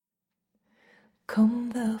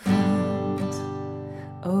Come thou fount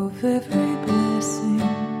of every blessing,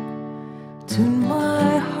 tune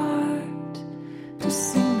my heart to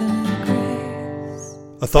sing thy grace.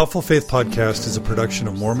 A Thoughtful Faith podcast is a production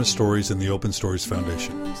of Mormon Stories and the Open Stories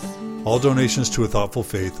Foundation. All donations to A Thoughtful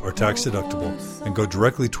Faith are tax deductible and go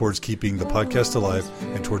directly towards keeping the podcast alive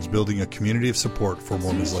and towards building a community of support for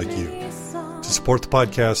Mormons like you. To support the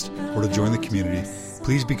podcast or to join the community,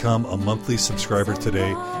 please become a monthly subscriber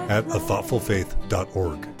today at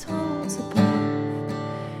athoughtfulfaith.org.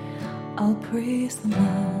 I'll praise the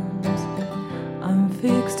mount I'm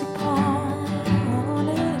fixed upon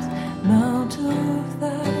it, mount of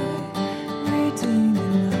thy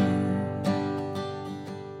redeeming love.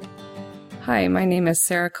 Hi, my name is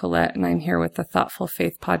Sarah Collett, and I'm here with the Thoughtful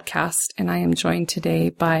Faith podcast, and I am joined today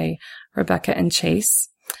by Rebecca and Chase.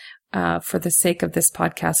 For the sake of this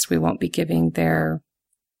podcast, we won't be giving their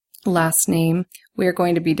last name. We are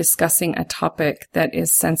going to be discussing a topic that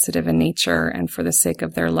is sensitive in nature, and for the sake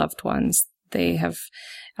of their loved ones, they have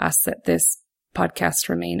asked that this podcast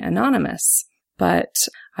remain anonymous. But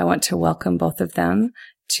I want to welcome both of them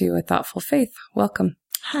to A Thoughtful Faith. Welcome.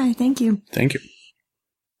 Hi, thank you. Thank you.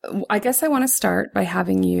 I guess I want to start by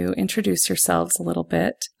having you introduce yourselves a little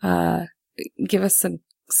bit. Give us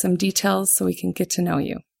some details so we can get to know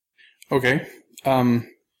you. Okay.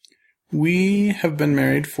 We have been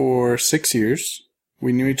married for 6 years.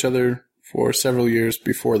 We knew each other for several years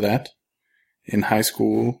before that, in high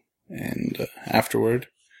school and afterward.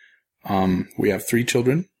 We have 3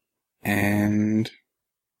 children, and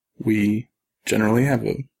we generally have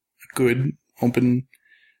a good, open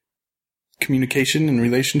communication and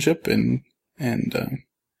relationship, and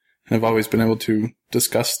have always been able to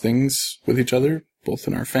discuss things with each other, both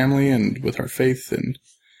in our family and with our faith and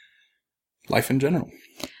life in general.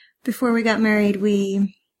 Before we got married,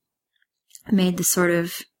 we made the sort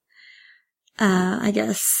of,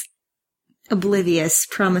 oblivious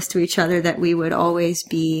promise to each other that we would always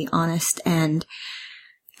be honest and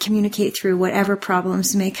communicate through whatever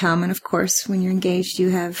problems may come. And of course, when you're engaged, you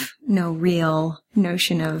have no real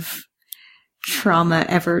notion of trauma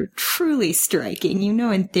ever truly striking. You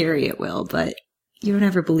know, in theory it will, but you don't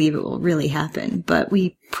ever believe it will really happen. But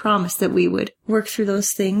we promised that we would work through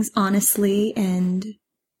those things honestly and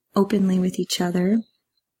openly with each other,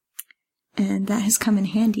 and that has come in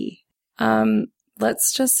handy.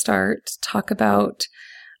 Let's just talk about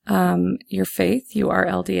your faith. You are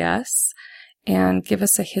LDS, and give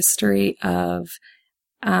us a history of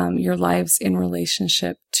your lives in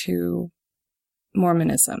relationship to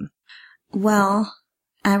Mormonism. Well,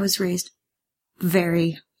 I was raised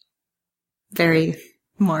very, very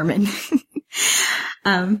Mormon.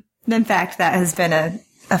 In fact, that has been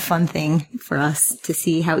a fun thing for us to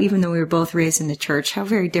see how, even though we were both raised in the church, how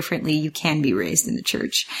very differently you can be raised in the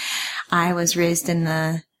church. I was raised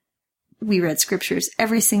we read scriptures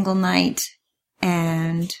every single night,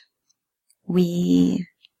 and we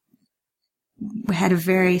had a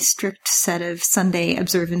very strict set of Sunday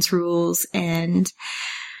observance rules, and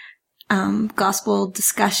gospel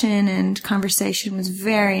discussion and conversation was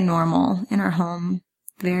very normal in our home,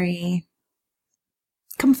 very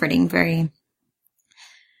comforting, very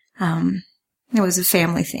it was a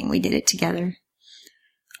family thing. We did it together.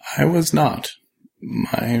 I was not.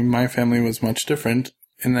 My family was much different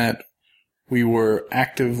in that we were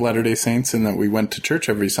active Latter-day Saints, in that we went to church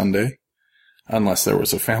every Sunday, unless there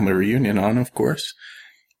was a family reunion on, of course.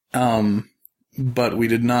 But we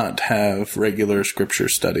did not have regular scripture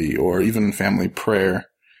study or even family prayer.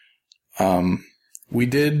 We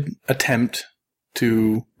did attempt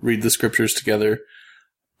to read the scriptures together,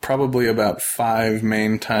 probably about 5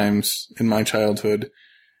 main times in my childhood,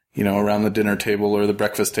 around the dinner table or the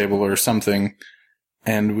breakfast table or something.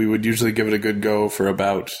 And we would usually give it a good go for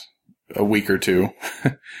about a week or 2.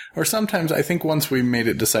 Or sometimes, I think once we made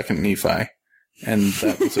it to 2nd Nephi, and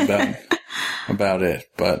that was about it.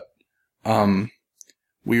 But,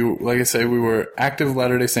 like I say, we were active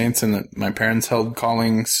Latter-day Saints, and that my parents held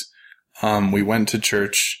callings. We went to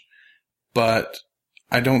church, but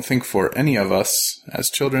I don't think for any of us as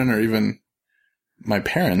children, or even my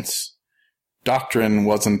parents, doctrine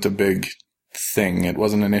wasn't a big thing. It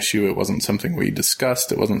wasn't an issue. It wasn't something we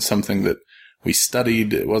discussed. It wasn't something that we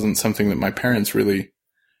studied. It wasn't something that my parents really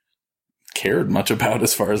cared much about,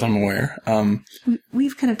 as far as I'm aware.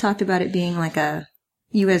 We've kind of talked about it being like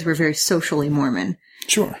you guys were very socially Mormon.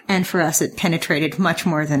 Sure. And for us, it penetrated much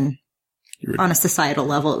more than on a societal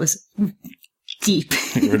level. It was deep.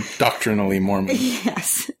 You were doctrinally Mormon.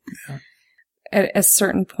 Yes. Yeah. At a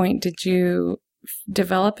certain point, did you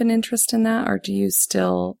develop an interest in that, or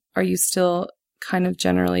are you still kind of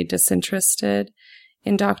generally disinterested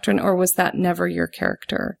in doctrine, or was that never your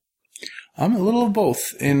character? I'm a little of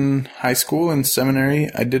both. In high school and seminary,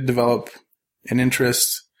 I did develop an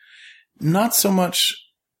interest, not so much,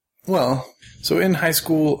 so in high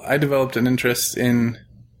school, I developed an interest in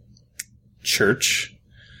church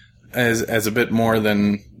as a bit more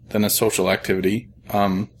than a social activity,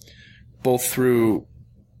 both through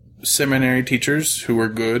seminary teachers who were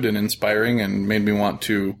good and inspiring and made me want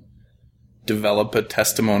to develop a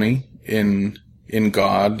testimony in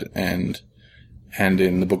God and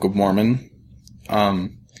in the Book of Mormon,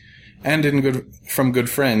 and from good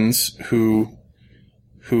friends who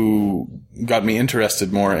got me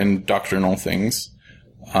interested more in doctrinal things,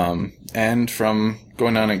 and from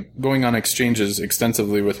going on exchanges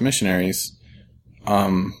extensively with missionaries,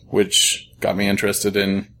 which got me interested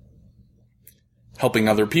in helping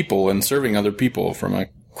other people and serving other people from a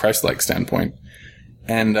Christ-like standpoint.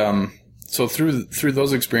 And so through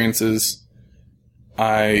those experiences,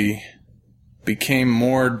 I became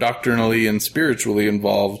more doctrinally and spiritually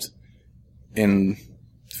involved in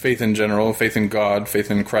faith in general, faith in God,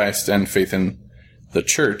 faith in Christ, and faith in the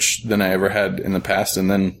church than I ever had in the past. And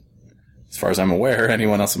then, as far as I'm aware,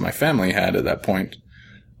 anyone else in my family had at that point.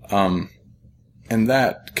 And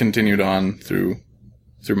that continued on through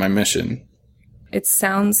my mission. It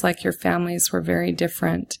sounds like your families were very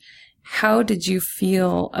different. How did you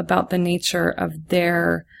feel about the nature of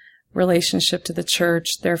their relationship to the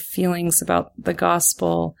church, their feelings about the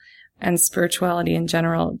gospel and spirituality in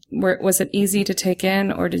general? Was it easy to take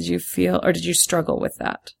in, or did you struggle with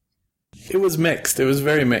that? It was mixed. It was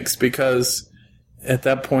very mixed, because at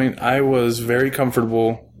that point I was very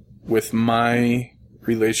comfortable with my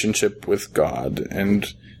relationship with God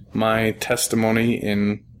and my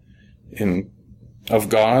testimony of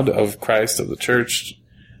God, of Christ, of the church.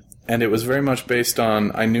 And it was very much based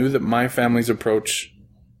on, I knew that my family's approach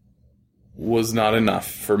was not enough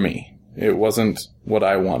for me. It wasn't what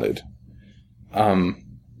I wanted.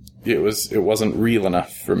 It wasn't real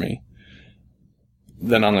enough for me.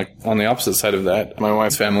 Then on the opposite side of that, my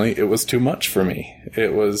wife's family, it was too much for me.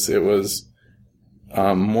 It was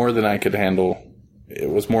more than I could handle. It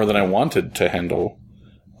was more than I wanted to handle.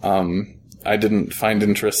 I didn't find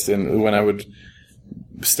interest in when I would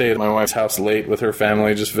stay at my wife's house late with her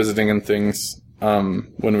family, just visiting and things.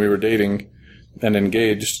 When we were dating and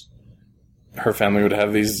engaged, her family would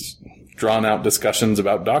have these drawn out discussions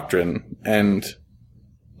about doctrine, and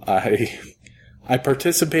I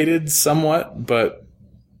participated somewhat,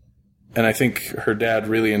 and I think her dad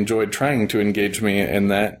really enjoyed trying to engage me in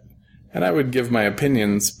that, and I would give my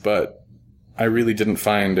opinions, but I really didn't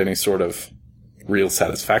find any sort of real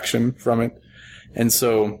satisfaction from it. And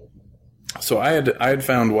so I had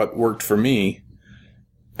found what worked for me,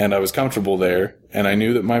 and I was comfortable there, and I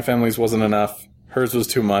knew that my family's wasn't enough, hers was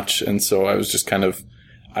too much, and so I was just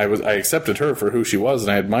I accepted her for who she was,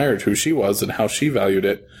 and I admired who she was and how she valued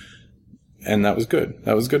it, and that was good.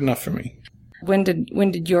 That was good enough for me. When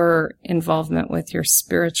did your involvement with your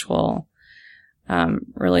spiritual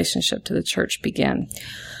relationship to the church begin?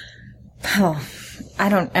 Oh, I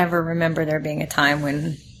don't ever remember there being a time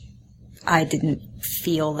when I didn't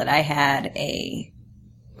feel that I had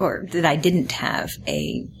that I didn't have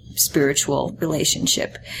a spiritual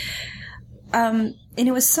relationship. And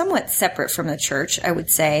it was somewhat separate from the church, I would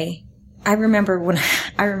say. I remember when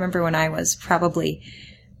I was probably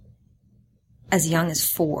as young as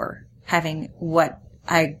 4, having what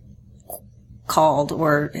I called,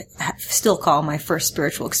 or still call, my first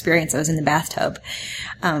spiritual experience. I was in the bathtub.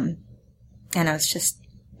 And I was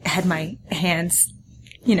had my hands,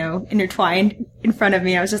 intertwined in front of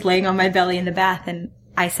me. I was just laying on my belly in the bath, and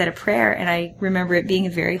I said a prayer, and I remember it being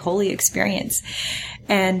a very holy experience.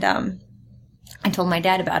 And, I told my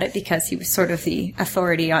dad about it because he was sort of the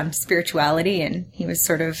authority on spirituality, and he was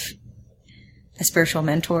sort of a spiritual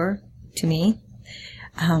mentor to me.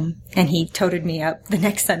 And he toted me up the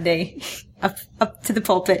next Sunday up to the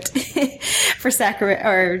pulpit for sacrament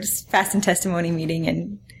or just fast and testimony meeting,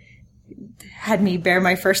 and had me bear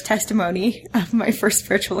my first testimony of my first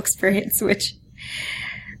spiritual experience, which,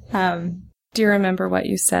 do you remember what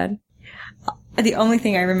you said? The only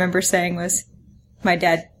thing I remember saying was my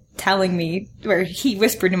dad telling me, where he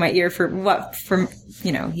whispered in my ear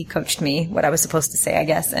he coached me what I was supposed to say, I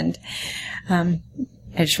guess. And, I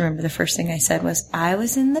just remember the first thing I said was, I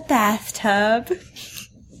was in the bathtub.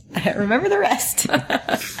 I don't remember the rest.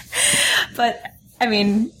 But,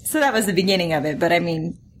 so that was the beginning of it. But,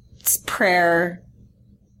 prayer,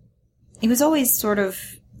 it was always sort of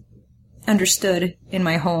understood in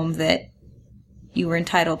my home that you were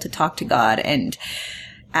entitled to talk to God and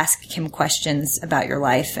ask him questions about your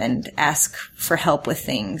life and ask for help with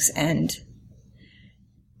things. And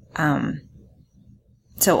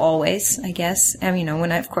So always, I guess. And,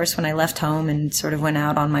 when I left home and sort of went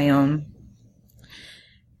out on my own,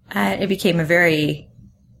 it became a very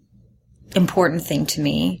important thing to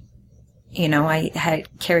me. I had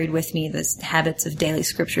carried with me the habits of daily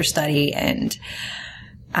scripture study and,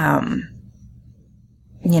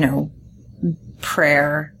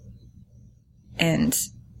 prayer. And,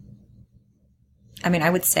 I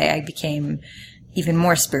would say I became even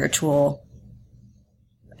more spiritual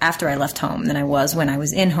after I left home than I was when I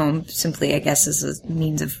was in home, simply, I guess, as a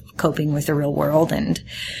means of coping with the real world and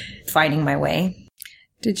finding my way.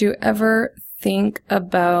 Did you ever think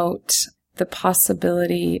about the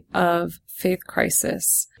possibility of faith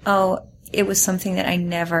crisis? Oh, it was something that I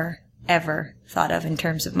never, ever thought of in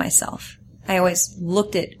terms of myself. I always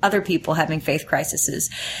looked at other people having faith crises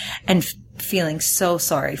and feeling so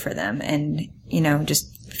sorry for them and,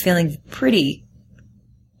 just feeling pretty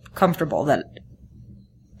comfortable that,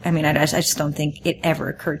 I just don't think it ever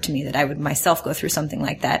occurred to me that I would myself go through something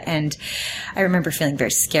like that. And I remember feeling very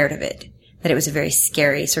scared of it, that it was a very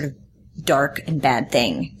scary, sort of dark and bad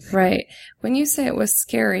thing. Right. When you say it was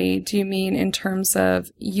scary, do you mean in terms of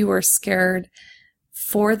you were scared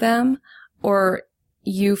for them, or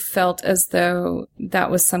you felt as though that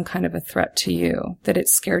was some kind of a threat to you, that it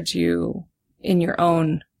scared you in your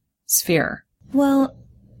own sphere? Well,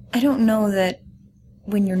 I don't know that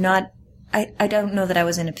when you're not, I don't know that I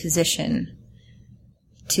was in a position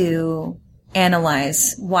to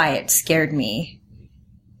analyze why it scared me.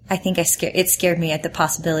 I think it scared me at the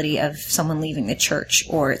possibility of someone leaving the church,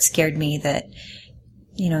 or it scared me that,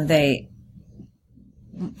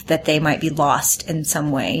 they might be lost in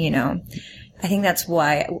some way, I think that's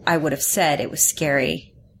why I would have said it was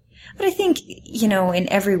scary. But I think, in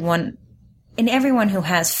everyone who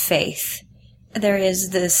has faith, there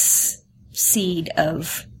is this seed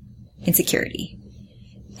of insecurity.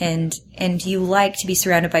 And you like to be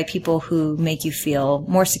surrounded by people who make you feel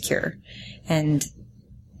more secure. And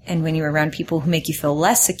when you're around people who make you feel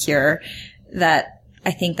less secure, that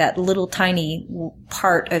I think that little tiny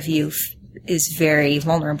part of you is very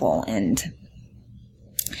vulnerable. And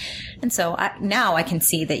so now I can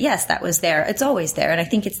see that, yes, that was there. It's always there. And I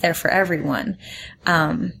think it's there for everyone.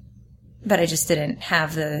 But I just didn't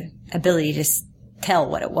have the ability to tell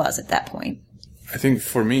what it was at that point. I think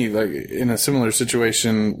for me, like in a similar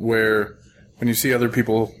situation where when you see other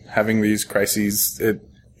people having these crises,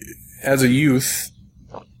 as a youth,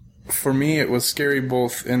 for me, it was scary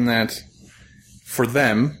both in that for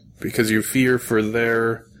them, because you fear for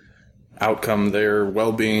their outcome, their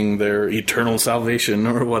well-being, their eternal salvation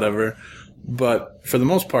or whatever. But for the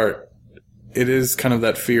most part, it is kind of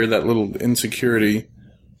that fear, that little insecurity,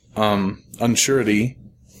 unsurety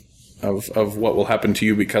of what will happen to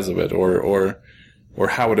you because of it, or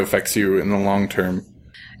how it affects you in the long term.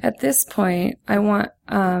 At this point, I want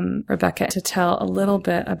Rebecca to tell a little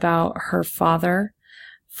bit about her father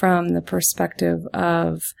from the perspective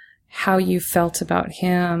of how you felt about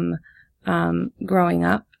him growing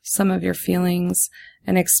up, some of your feelings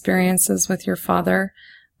and experiences with your father,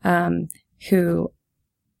 who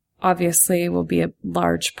obviously will be a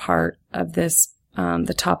large part of this,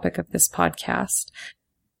 the topic of this podcast.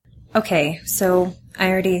 Okay, so I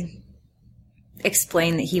already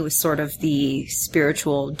explained that he was sort of the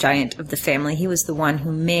spiritual giant of the family. He was the one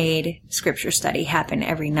who made scripture study happen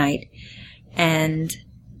every night. And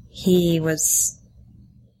he was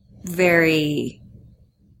very,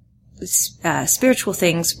 spiritual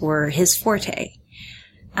things were his forte.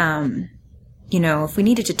 If we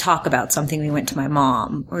needed to talk about something, we went to my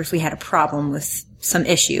mom, or if we had a problem with some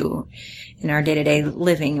issue in our day-to-day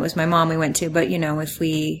living, it was my mom we went to. But, if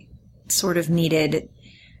we sort of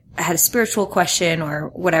had a spiritual question or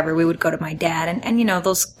whatever, we would go to my dad. And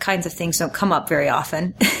those kinds of things don't come up very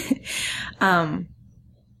often.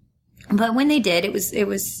 But when they did, it was,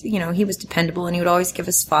 he was dependable, and he would always give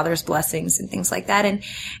his father's blessings and things like that.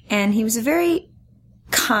 And he was a very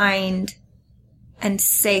kind and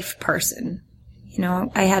safe person.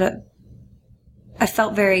 I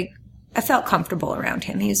felt comfortable around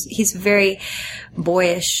him. He's very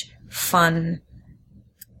boyish, fun,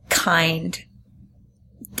 kind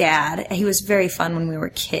dad. He was very fun when we were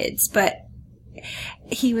kids, but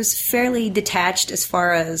he was fairly detached as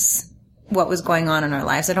far as what was going on in our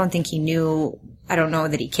lives. I don't think he knew. I don't know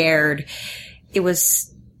that he cared. It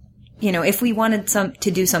was, if we wanted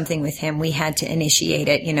to do something with him, we had to initiate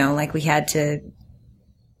it, like we had to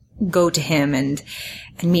go to him and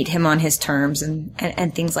meet him on his terms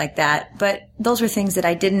and things like that. But those were things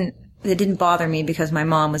that didn't bother me, because my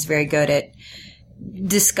mom was very good at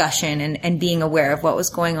discussion and being aware of what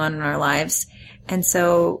was going on in our lives. And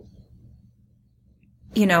so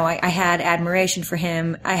I had admiration for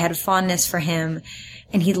him. I had a fondness for him,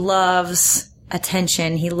 and he loves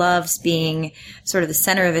attention. He loves being sort of the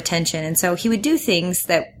center of attention. And so he would do things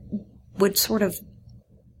that would sort of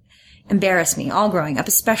embarrass me all growing up,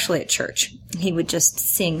 especially at church. He would just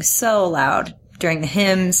sing so loud during the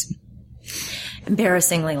hymns,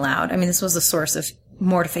 embarrassingly loud. I mean, this was a source of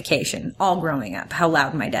mortification all growing up, how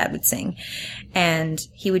loud my dad would sing. And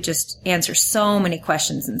he would just answer so many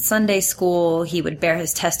questions in Sunday school. He would bear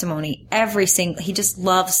his testimony he just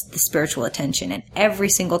loves the spiritual attention. And every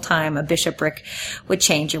single time a bishopric would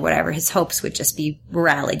change or whatever, his hopes would just be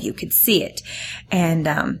rallied. You could see it. And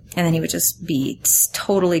then he would just be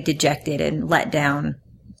totally dejected and let down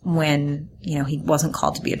when, he wasn't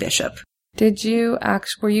called to be a bishop.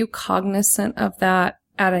 Were you cognizant of that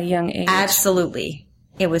at a young age? Absolutely.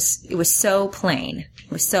 It was so plain.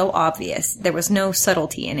 It was so obvious. There was no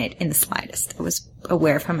subtlety in it in the slightest. I was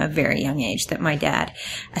aware from a very young age that my dad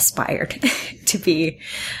aspired to be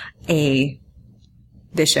a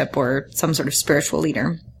bishop or some sort of spiritual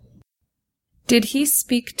leader. Did he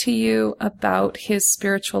speak to you about his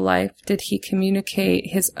spiritual life? Did he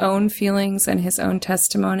communicate his own feelings and his own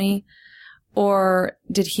testimony? Or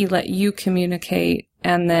did he let you communicate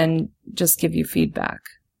and then just give you feedback?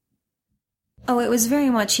 Oh, it was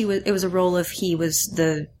very much, it was a role of he was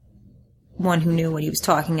the one who knew what he was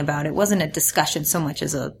talking about. It wasn't a discussion so much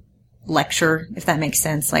as a lecture, if that makes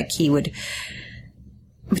sense. Like he would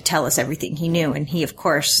tell us everything he knew, and he of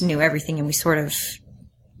course knew everything, and we sort of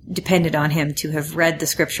depended on him to have read the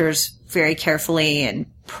scriptures very carefully and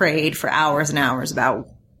prayed for hours and hours about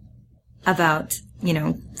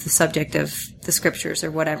the subject of the scriptures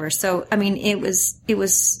or whatever. So, I mean, it was,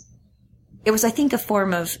 I think, a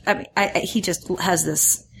form of, he just has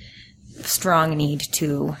this strong need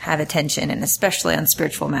to have attention, and especially on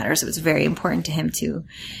spiritual matters, it was very important to him to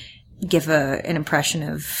give an impression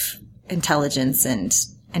of intelligence and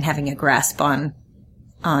having a grasp on,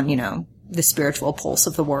 the spiritual pulse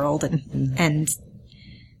of the world and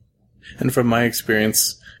from my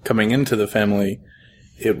experience coming into the family,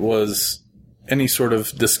 it was any sort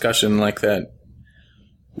of discussion like that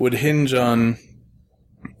would hinge on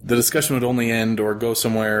the discussion would only end or go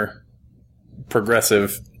somewhere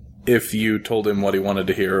progressive if you told him what he wanted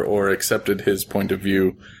to hear or accepted his point of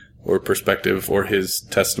view or perspective or his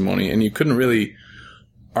testimony. And you couldn't really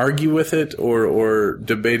argue with it or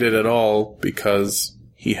debate it at all because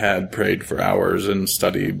he had prayed for hours and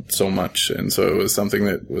studied so much. And so it was something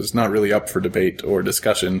that was not really up for debate or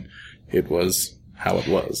discussion. It was how it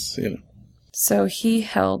was, So he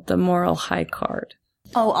held the moral high card.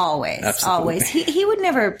 Oh, always. Absolutely. Always. He would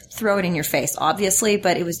never throw it in your face, obviously,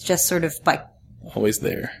 but it was just sort of like... Always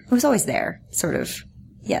there. It was always there, sort of.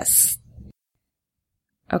 Yes.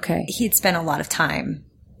 Okay. He'd spent a lot of time,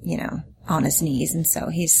 on his knees, and so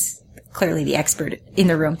he's clearly the expert in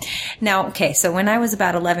the room. Now, okay, so when I was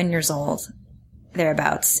about 11 years old,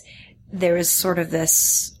 thereabouts, there was sort of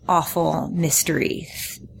this awful mystery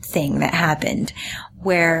thing that happened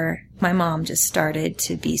where my mom just started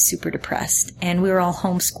to be super depressed, and we were all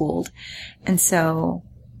homeschooled. And so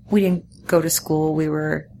we didn't go to school. We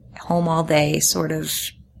were home all day, sort of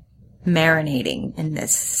marinating in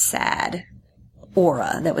this sad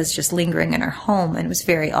aura that was just lingering in our home. And it was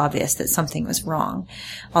very obvious that something was wrong.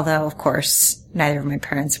 Although, of course, neither of my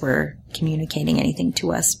parents were communicating anything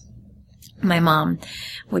to us. My mom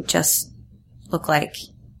would just look like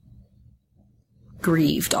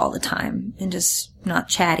grieved all the time and just not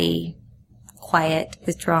chatty, quiet,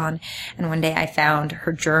 withdrawn. And one day I found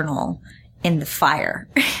her journal in the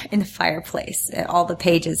fireplace. All the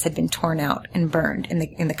pages had been torn out and burned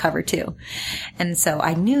in the cover too. And so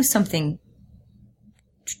I knew something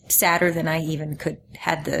sadder than I even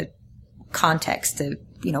had the context to,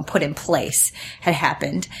 put in place had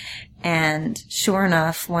happened. And sure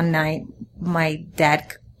enough, one night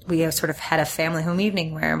we sort of had a family home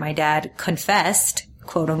evening where my dad confessed,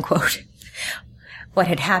 quote unquote, what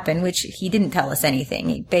had happened, which he didn't tell us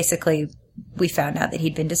anything. We found out that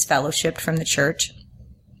he'd been disfellowshipped from the church.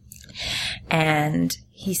 And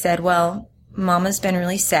he said, well, Mama's been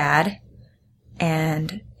really sad,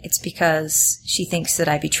 and it's because she thinks that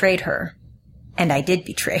I betrayed her. And I did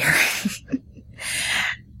betray her.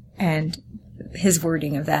 And his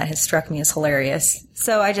wording of that has struck me as hilarious.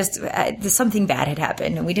 So something bad had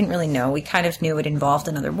happened, and we didn't really know. We kind of knew it involved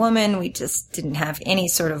another woman. We just didn't have any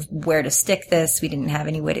sort of where to stick this. We didn't have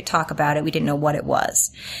any way to talk about it. We didn't know what it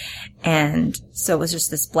was. And so it was just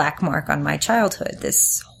this black mark on my childhood,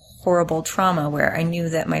 this horrible trauma where I knew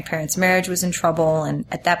that my parents' marriage was in trouble. And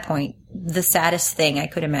at that point, the saddest thing I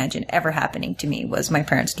could imagine ever happening to me was my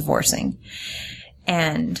parents divorcing.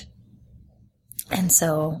 And And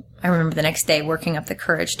so I remember the next day working up the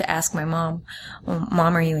courage to ask my mom, well,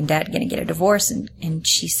 Mom, are you and Dad going to get a divorce? And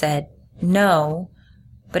she said, no,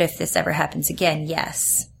 but if this ever happens again,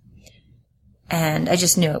 yes. And I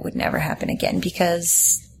just knew it would never happen again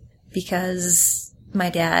because my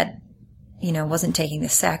dad, wasn't taking the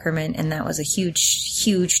sacrament, and that was a huge,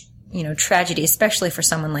 huge, tragedy, especially for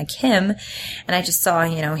someone like him. And I just saw,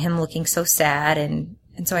 him looking so sad, and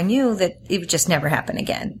so I knew that it would just never happen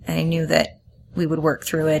again. And I knew that we would work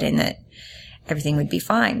through it and that everything would be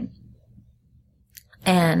fine.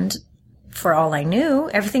 And for all I knew,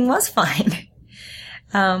 everything was fine.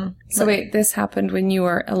 So wait, this happened when you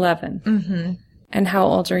were 11. Mm-hmm. And how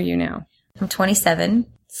old are you now? I'm 27.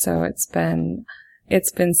 So it's been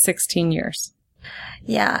 16 years.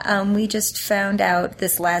 Yeah. We just found out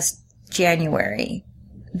this last January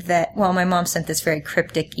that, my mom sent this very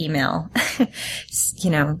cryptic email,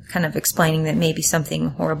 kind of explaining that maybe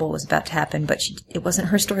something horrible was about to happen, but it wasn't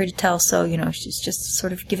her story to tell. So, she's just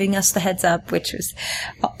sort of giving us the heads up, which was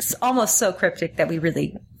almost so cryptic that we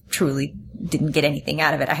really, truly didn't get anything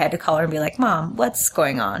out of it. I had to call her and be like, Mom, what's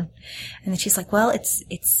going on? And then she's like, well,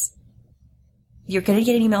 you're going to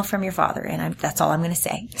get an email from your father, and that's all I'm going to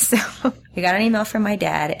say. So we got an email from my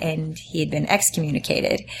dad, and he had been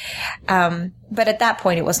excommunicated. But at that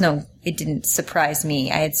point, it didn't surprise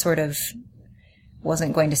me. I had sort of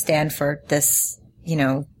wasn't going to stand for this,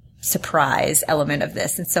 surprise element of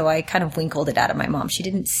this. And so I kind of winkled it out of my mom. She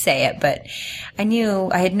didn't say it, but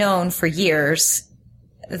I had known for years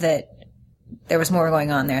that there was more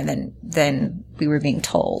going on there than we were being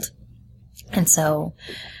told. And so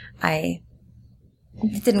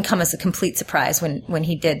it didn't come as a complete surprise when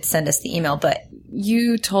he did send us the email, but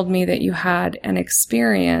you told me that you had an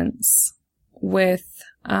experience with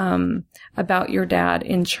about your dad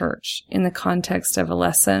in church in the context of a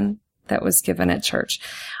lesson that was given at church.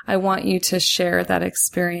 I want you to share that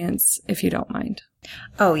experience if you don't mind.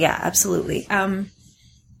 Oh yeah, absolutely. Soon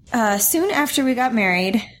after we got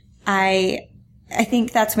married, I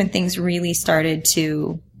think that's when things really started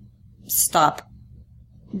to stop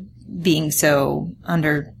being so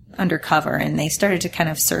undercover, and they started to kind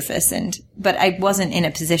of surface. But I wasn't in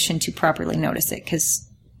a position to properly notice it because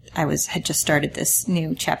I had just started this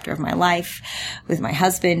new chapter of my life with my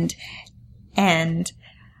husband, and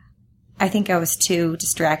I think I was too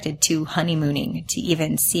distracted, too honeymooning to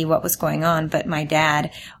even see what was going on. But my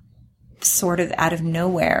dad, sort of out of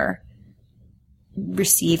nowhere,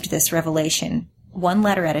 received this revelation. One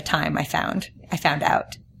letter at a time, I found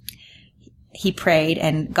out. He prayed,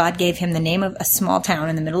 and God gave him the name of a small town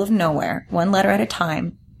in the middle of nowhere, one letter at a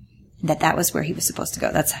time, and that was where he was supposed to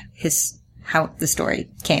go. That's how the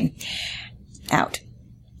story came out.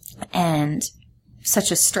 And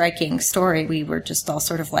such a striking story, we were just all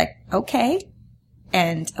sort of like, okay,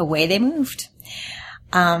 and away they moved.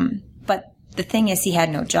 But the thing is, he had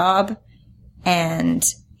no job, and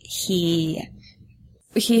he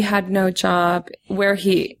had no job where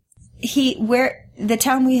the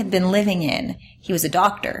town we had been living in, he was a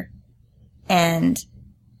doctor. And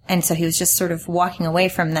so he was just sort of walking away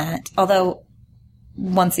from that. Although,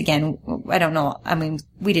 once again, I don't know. I mean,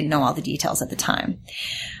 we didn't know all the details at the time.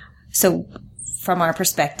 So from our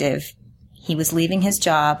perspective, he was leaving his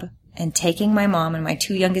job and taking my mom and my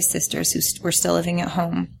two youngest sisters, who were still living at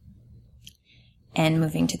home, and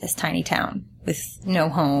moving to this tiny town with no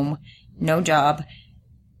home, no job.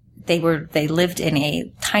 They lived in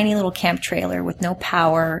a tiny little camp trailer with no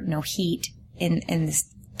power, no heat, in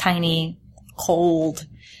this tiny, cold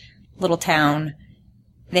little town.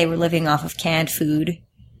 They were living off of canned food.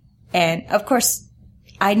 And of course,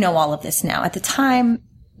 I know all of this now. At the time,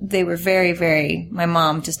 they were very, very, my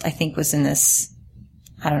mom just, I think, was in this,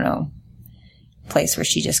 I don't know, place where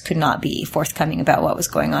she just could not be forthcoming about what was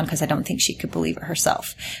going on, because I don't think she could believe it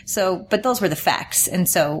herself. So, but those were the facts. And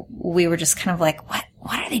so we were just kind of like,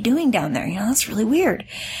 what are they doing down there? That's really weird.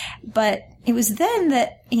 But it was then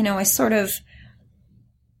that, I sort of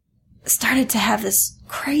started to have this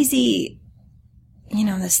crazy,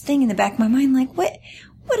 this thing in the back of my mind, like, what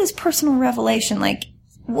is personal revelation? Like,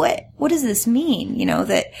 what does this mean?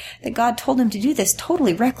 That God told him to do this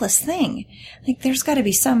totally reckless thing. Like, there's got to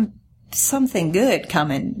be something good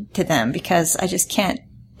coming to them, because I just can't,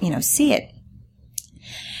 see it.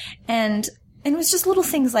 And it was just little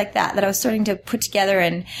things like that I was starting to put together.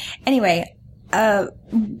 And anyway,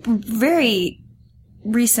 very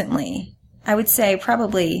recently, I would say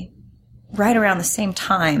probably right around the same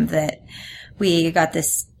time that we got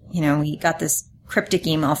this cryptic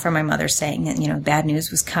email from my mother saying that, bad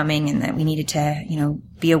news was coming and that we needed to,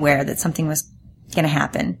 be aware that something was going to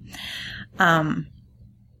happen.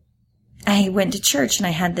 I went to church, and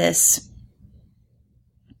I had this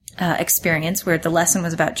experience where the lesson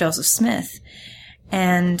was about Joseph Smith.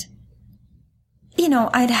 And,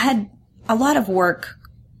 I'd had a lot of work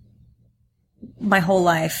my whole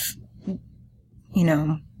life.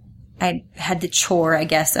 I had the chore, I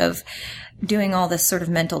guess, of doing all this sort of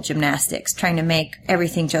mental gymnastics, trying to make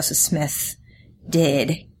everything Joseph Smith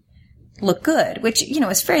did look good, which,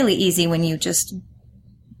 is fairly easy when you just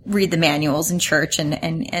read the manuals in church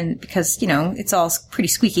and because, it's all pretty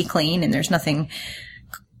squeaky clean and there's nothing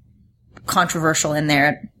controversial in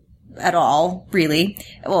there at all, really.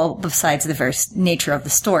 Well, besides the very nature of the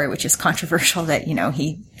story, which is controversial that,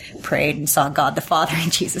 he prayed and saw God the Father in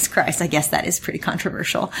Jesus Christ. I guess that is pretty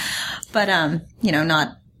controversial. But,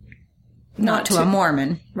 not to a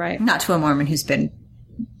Mormon. Right. Not to a Mormon who's been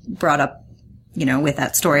brought up, with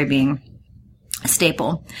that story being a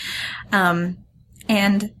staple. And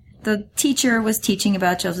the teacher was teaching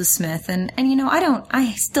about Joseph Smith and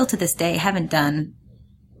I still to this day haven't done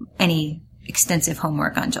any extensive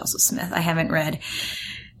homework on Joseph Smith. I haven't read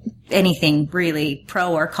anything really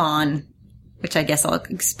pro or con, which I guess I'll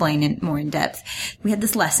explain in more in depth. We had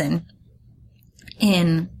this lesson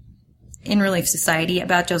in Relief Society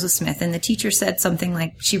about Joseph Smith, and the teacher said something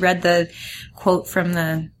like, she read the quote from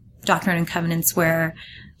the Doctrine and Covenants where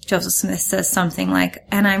Joseph Smith says something like,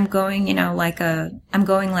 and I'm going like a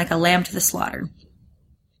lamb to the slaughter.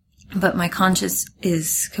 But my conscience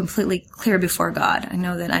is completely clear before God. I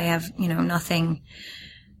know that I have, nothing,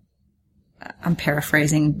 I'm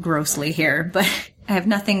paraphrasing grossly here, but I have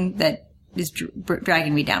nothing that is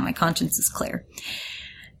dragging me down. My conscience is clear.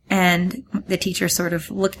 And the teacher sort of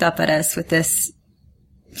looked up at us with this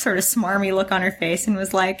sort of smarmy look on her face and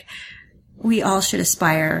was like, we all should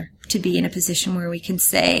aspire to be in a position where we can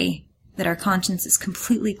say that our conscience is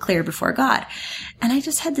completely clear before God. And I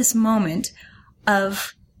just had this moment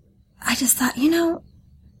of, I just thought,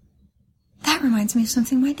 that reminds me of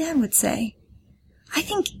something my dad would say. I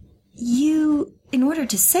think in order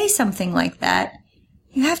to say something like that,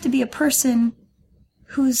 you have to be a person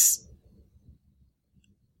who's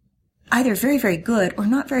either very, very good or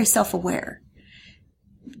not very self-aware.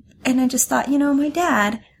 And I just thought, my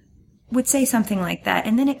dad would say something like that.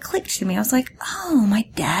 And then it clicked to me. I was like, oh, my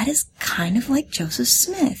dad is kind of like Joseph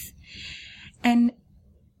Smith. And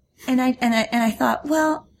I thought,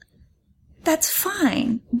 well, that's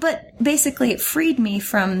fine. But basically it freed me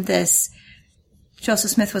from this,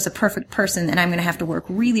 Joseph Smith was a perfect person and I'm going to have to work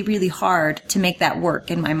really, really hard to make that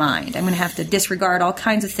work in my mind. I'm going to have to disregard all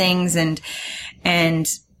kinds of things and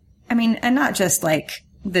not just like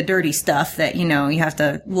the dirty stuff that, you have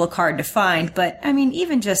to look hard to find, but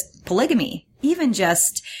even just polygamy, even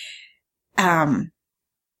just, uprooting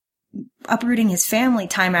his family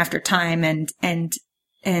time after time and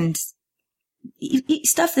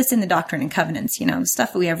stuff that's in the Doctrine and Covenants,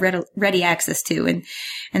 stuff that we have ready access to and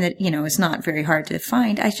that, is not very hard to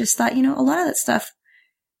find. I just thought, a lot of that stuff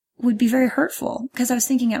would be very hurtful because I was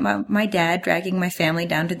thinking about my dad dragging my family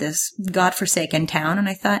down to this godforsaken town. And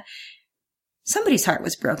I thought somebody's heart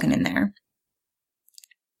was broken in there.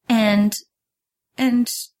 And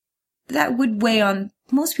that would weigh on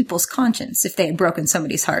most people's conscience if they had broken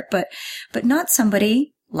somebody's heart, but not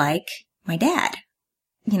somebody like my dad.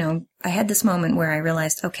 I had this moment where I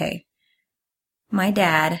realized, okay, my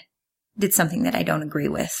dad did something that I don't agree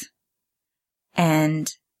with.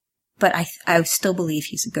 But I still believe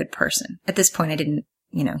he's a good person. At this point,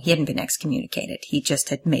 he hadn't been excommunicated. He just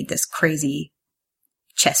had made this crazy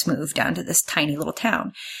chess move down to this tiny little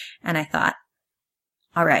town. And I thought,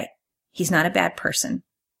 all right, he's not a bad person,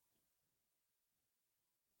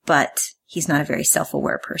 but he's not a very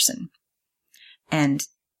self-aware person. And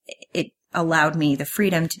it allowed me the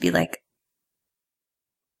freedom to be like,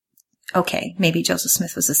 okay, maybe Joseph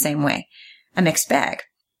Smith was the same way. A mixed bag.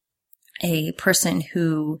 A person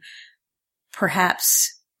who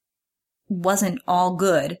perhaps wasn't all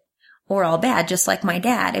good or all bad, just like my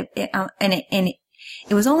dad. It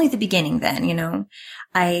was only the beginning then,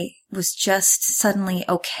 I was just suddenly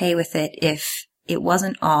okay with it if it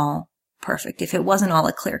wasn't all perfect, if it wasn't all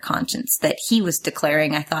a clear conscience that he was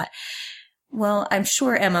declaring. I thought, well, I'm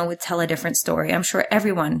sure Emma would tell a different story. I'm sure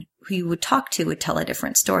everyone who you would talk to would tell a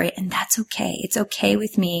different story, and that's okay. It's okay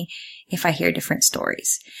with me if I hear different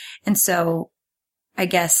stories. And so I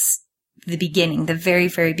guess the very,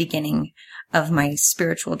 very beginning of my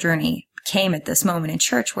spiritual journey came at this moment in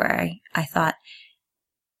church where I thought,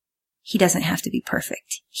 he doesn't have to be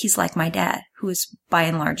perfect. He's like my dad, who is by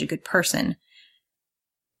and large a good person.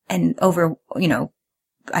 And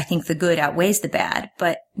I think the good outweighs the bad,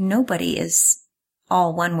 but nobody is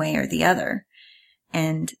all one way or the other.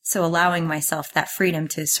 And so allowing myself that freedom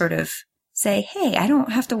to sort of say, hey, I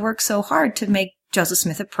don't have to work so hard to make Joseph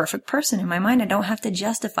Smith a perfect person. In my mind, I don't have to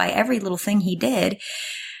justify every little thing he did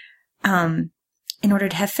in order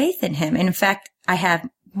to have faith in him. And in fact, I have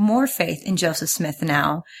more faith in Joseph Smith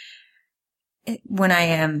now when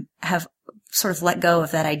I have sort of let go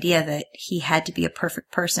of that idea that he had to be a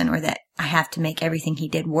perfect person or that I have to make everything he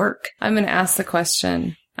did work. I'm going to ask the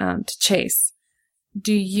question to Chase.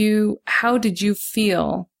 How did you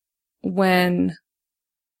feel when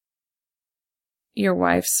your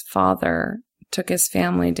wife's father took his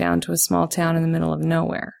family down to a small town in the middle of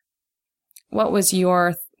nowhere? What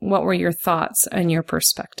were your thoughts and your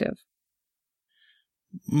perspective?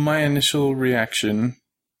 My initial reaction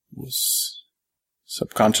was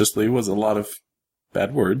subconsciously a lot of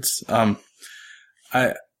bad words.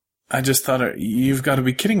 I just thought, you've got to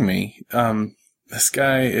be kidding me. This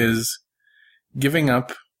guy is giving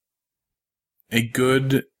up a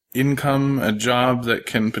good income, a job that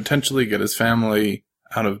can potentially get his family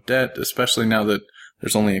out of debt, especially now that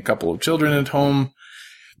there's only a couple of children at home.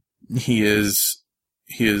 He is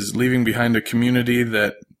leaving behind a community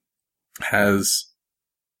that has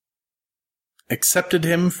accepted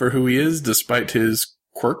him for who he is, despite his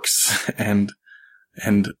quirks and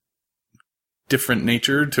different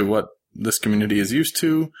nature to what this community is used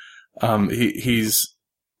to. He's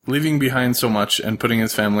leaving behind so much and putting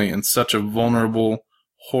his family in such a vulnerable,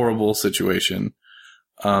 horrible situation.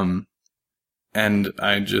 And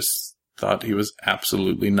I just thought he was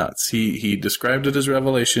absolutely nuts. He described it as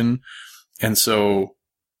revelation. And so,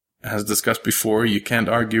 as discussed before, you can't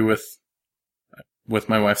argue with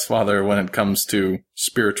my wife's father when it comes to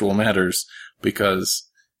spiritual matters, because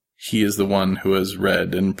he is the one who has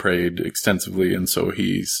read and prayed extensively, and so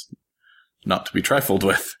he's not to be trifled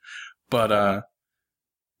with. But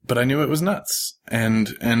I knew it was nuts.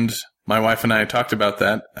 And my wife and I talked about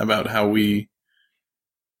that, about how we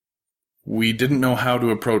didn't know how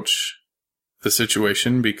to approach the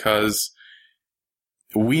situation because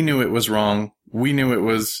we knew it was wrong. We knew it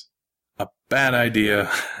was a bad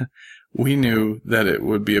idea. We knew that it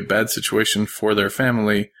would be a bad situation for their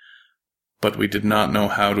family, but we did not know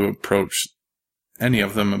how to approach any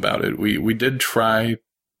of them about it. We did try,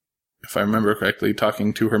 if I remember correctly,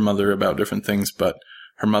 talking to her mother about different things, but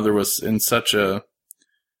her mother was in such a,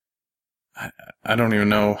 I don't even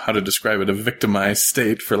know how to describe it, a victimized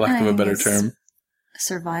state, for lack of a better term.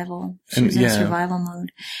 Survival. She was in survival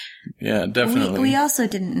mode. Yeah, definitely. We also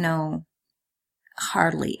didn't know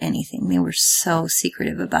hardly anything. They were so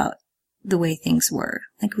secretive about the way things were.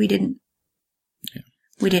 Like, we didn't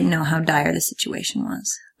know how dire the situation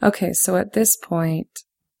was. Okay, so at this point,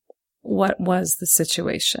 what was the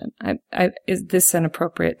situation? Is this an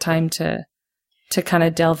appropriate time to kind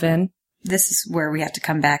of delve in? This is where we have to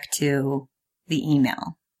come back to the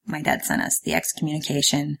email my dad sent us, the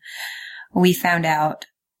excommunication. We found out,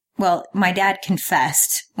 well, my dad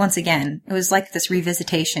confessed. Once again, it was like this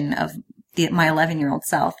revisitation of my 11-year-old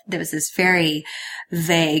self. There was this very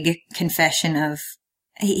vague confession of,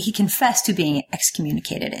 he confessed to being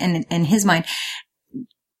excommunicated. And in his mind,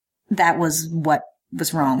 that was what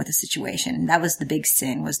was wrong with the situation. That was the big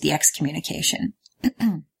sin, was the excommunication.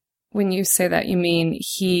 When you say that, you mean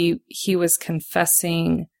he was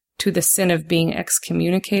confessing to the sin of being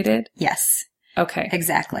excommunicated? Yes. Okay.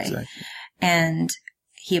 Exactly. And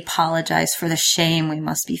he apologized for the shame we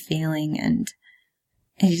must be feeling, and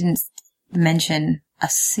he didn't mention a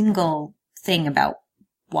single thing about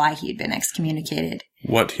why he had been excommunicated.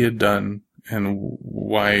 What he had done and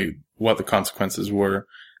what the consequences were.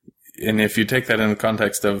 And if you take that in the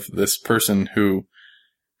context of this person who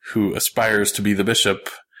aspires to be the bishop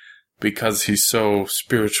because he's so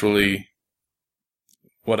spiritually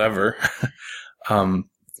whatever,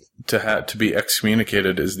 to be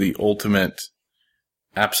excommunicated is the ultimate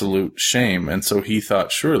absolute shame. And so he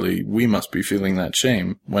thought, surely we must be feeling that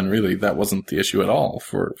shame, when really that wasn't the issue at all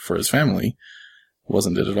for his family.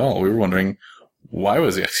 Wasn't it at all? We were wondering, why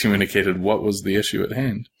was he excommunicated? What was the issue at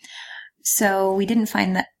hand? So we didn't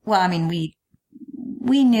find that, well, I mean,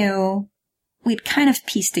 we knew, we'd kind of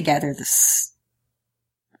pieced together this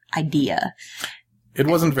idea. It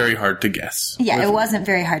wasn't very hard to guess. Yeah, it wasn't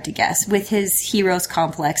very hard to guess. With his hero's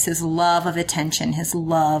complex, his love of attention, his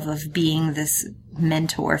love of being this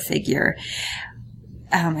mentor figure.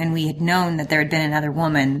 And we had known that there had been another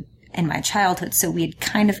woman in my childhood, so we had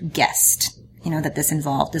kind of guessed, that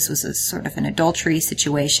this was a sort of an adultery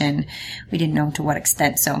situation. We didn't know to what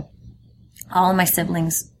extent. So all of my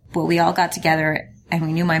siblings, we all got together, and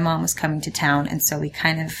we knew my mom was coming to town, and so we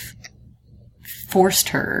kind of forced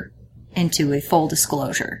her into a full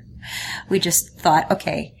disclosure. We just thought,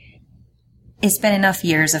 okay, it's been enough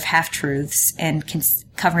years of half-truths and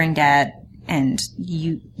covering Dad and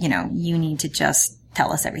you need to just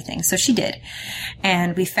tell us everything. So she did.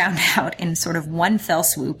 And we found out in sort of one fell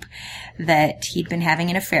swoop that he'd been having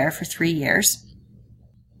an affair for 3 years.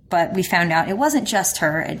 But we found out it wasn't just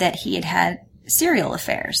her, that he had had serial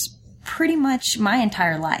affairs pretty much my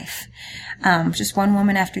entire life. Just one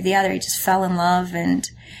woman after the other. He just fell in love, and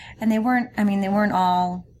they weren't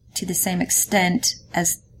all to the same extent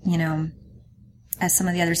as, as some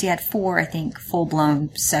of the others. He had 4, I think,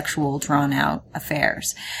 full-blown sexual drawn-out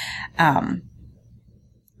affairs.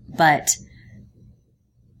 But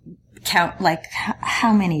count, like,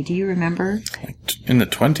 how many? Do you remember? In the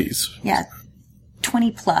 20s. Yeah.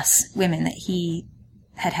 20 plus women that he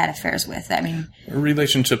had affairs with. I mean,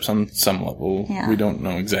 relationships on some level. Yeah. We don't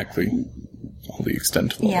know exactly all the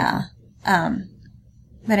extent of it. Yeah.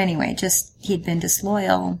 But anyway, just he'd been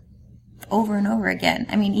disloyal over and over again.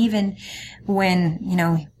 I mean, even when,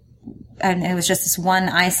 and it was just this one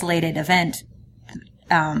isolated event,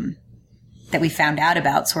 that we found out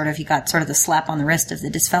about, he got sort of the slap on the wrist of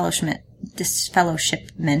the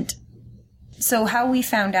disfellowshipment. So how we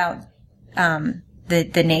found out,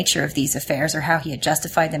 the nature of these affairs, or how he had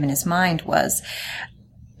justified them in his mind, was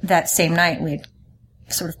that same night we had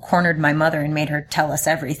sort of cornered my mother and made her tell us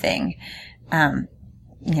everything.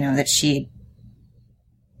 That she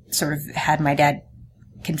sort of had my dad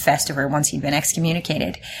confess to her once he'd been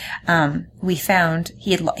excommunicated. We found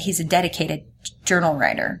he's a dedicated journal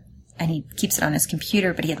writer, and he keeps it on his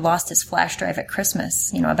computer, but he had lost his flash drive at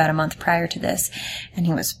Christmas, about a month prior to this, and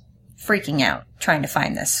he was freaking out trying to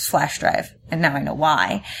find this flash drive, and now I know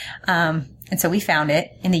why. And so we found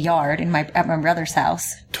it in the yard at my brother's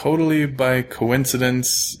house. Totally by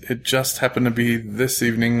coincidence. It just happened to be this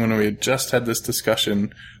evening when we had just had this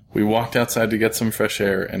discussion. We walked outside to get some fresh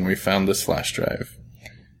air, and we found this flash drive.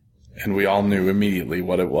 And we all knew immediately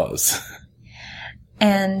what it was.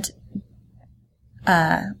 And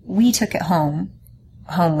we took it home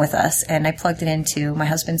with us, and I plugged it into my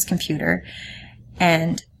husband's computer,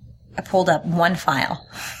 and I pulled up one file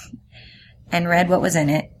and read what was in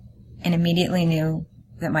it, and immediately knew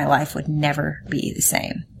that my life would never be the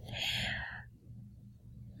same.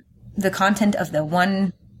 The content of the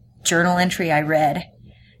one journal entry I read,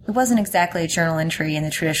 it wasn't exactly a journal entry in the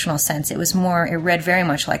traditional sense. It read very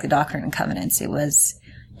much like the Doctrine and Covenants. It was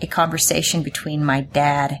a conversation between my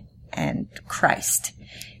dad and Christ.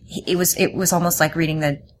 It was almost like reading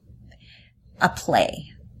a play.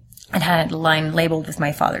 It had a line labeled with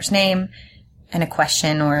my father's name and a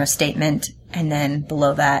question or a statement, and then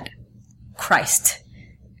below that, Christ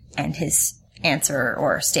and his answer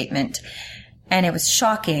or statement. And it was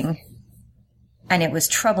shocking, and it was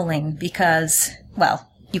troubling because, well,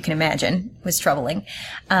 you can imagine, it was troubling.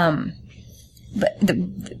 But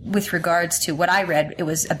with regards to what I read, it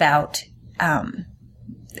was about,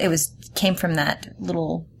 came from that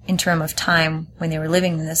little interim of time when they were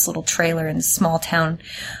living in this little trailer in this small town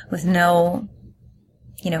with no,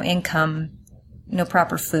 income, no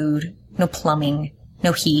proper food, no plumbing,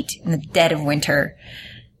 no heat, in the dead of winter.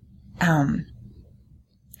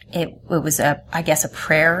 It was a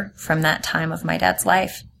prayer from that time of my dad's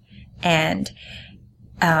life. And,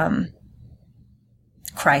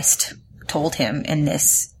 Christ told him in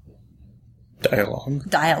this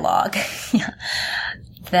dialogue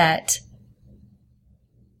that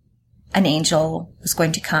an angel was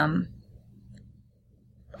going to come,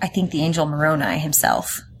 I think the angel Moroni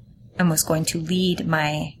himself, and was going to lead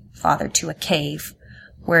my father to a cave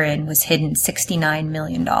wherein was hidden $69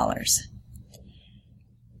 million.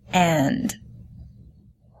 And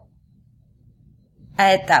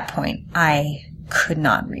at that point, I could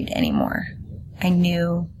not read anymore. I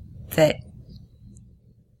knew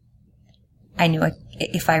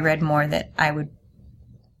if I read more that I would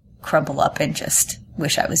crumble up and just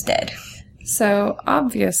wish I was dead. So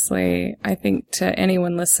obviously, I think to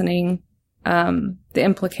anyone listening, the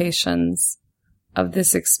implications of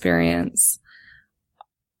this experience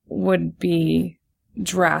would be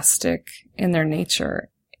drastic in their nature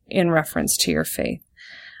in reference to your faith.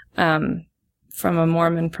 From a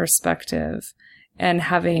Mormon perspective, and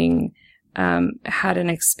having had an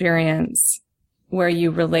experience where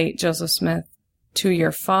you relate Joseph Smith to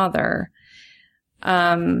your father,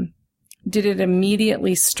 did it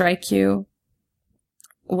immediately strike you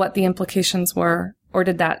what the implications were, or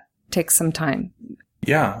did that take some time?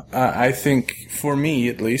 Yeah, I think for me,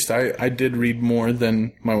 at least, I did read more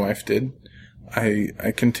than my wife did.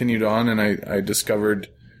 I continued on, and I discovered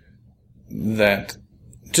that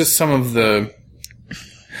just some of the,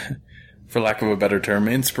 for lack of a better term,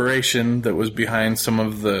 inspiration that was behind some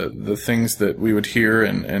of the things that we would hear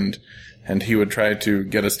and he would try to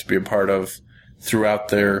get us to be a part of throughout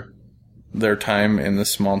their their time in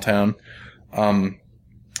this small town. And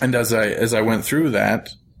as I went through that,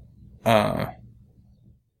 I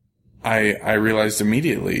realized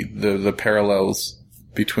immediately the parallels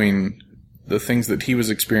between the things that he was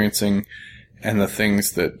experiencing and the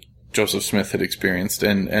things that Joseph Smith had experienced.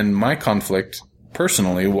 And my conflict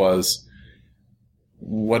personally was,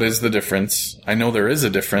 what is the difference? I know there is a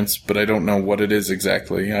difference, but I don't know what it is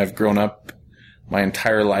exactly. I've grown up my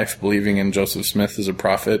entire life believing in Joseph Smith as a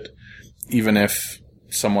prophet, even if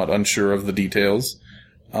somewhat unsure of the details.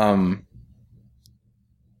 And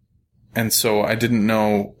so I didn't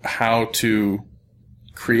know how to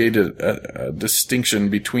create a distinction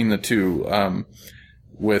between the two.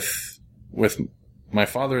 With my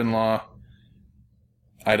father-in-law,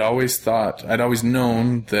 I'd always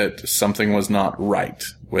known that something was not right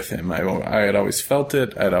with him. I had always felt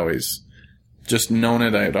it. I'd always just known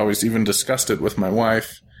it. I had always even discussed it with my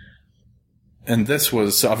wife. And this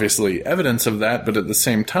was obviously evidence of that, but at the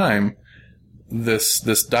same time,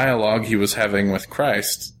 this dialogue he was having with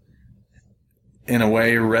Christ, in a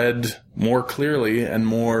way, read more clearly and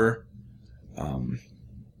more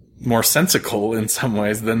sensical in some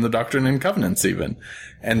ways than the Doctrine and Covenants even.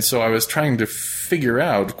 And so I was trying to figure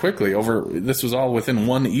out quickly this was all within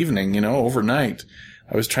one evening, overnight.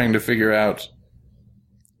 I was trying to figure out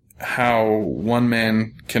how one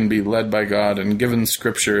man can be led by God and given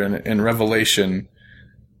scripture and revelation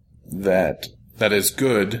that is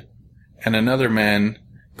good, and another man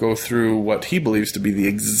go through what he believes to be the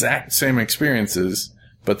exact same experiences,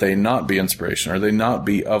 but they not be inspiration or they not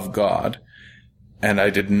be of God. And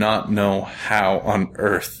I did not know how on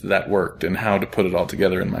earth that worked and how to put it all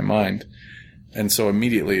together in my mind. And so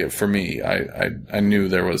immediately for me, I knew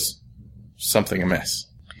there was something amiss.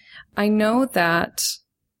 I know that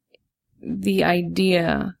the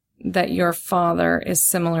idea that your father is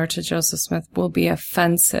similar to Joseph Smith will be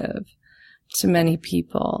offensive to many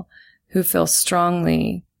people who feel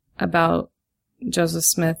strongly about Joseph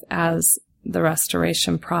Smith as the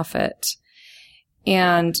restoration prophet.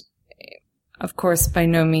 And of course, by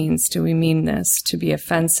no means do we mean this to be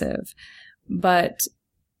offensive, but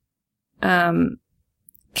can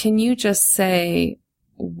you just say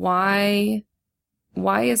why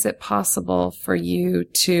is it possible for you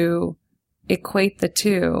to equate the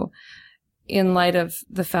two in light of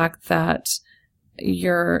the fact that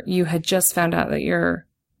you had just found out that your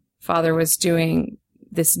father was doing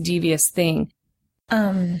this devious thing?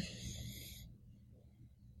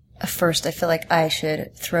 First, I feel like I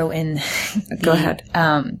should throw in Go ahead.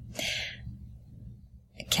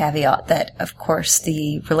 Caveat that, of course,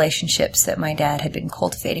 the relationships that my dad had been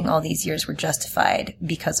cultivating all these years were justified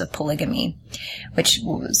because of polygamy, which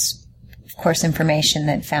was, of course, information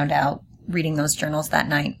that found out reading those journals that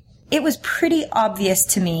night. It was pretty obvious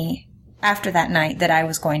to me after that night that I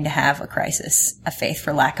was going to have a crisis of faith,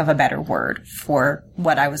 for lack of a better word, for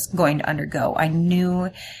what I was going to undergo. I knew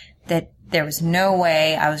that there was no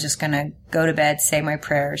way I was just going to go to bed, say my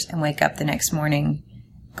prayers, and wake up the next morning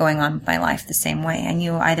going on with my life the same way. I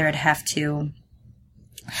knew either I'd have to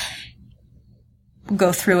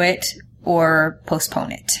go through it or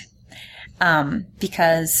postpone it.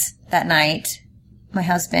 Because that night, my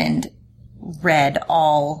husband read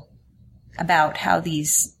all about how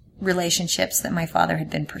these relationships that my father had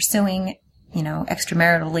been pursuing,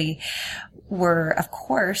 extramaritally, were, of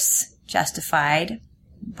course, justified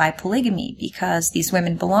by polygamy, because these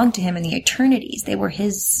women belonged to him in the eternities. They were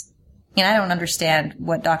his. I don't understand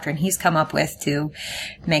what doctrine he's come up with to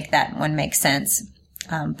make that one make sense.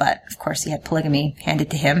 But of course he had polygamy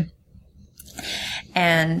handed to him.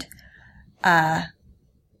 And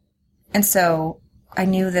so I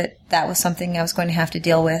knew that was something I was going to have to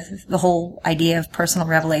deal with. The whole idea of personal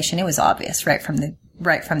revelation, it was obvious right from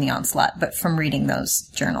the onslaught, but from reading those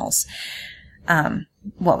journals,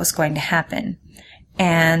 what was going to happen.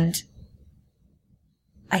 And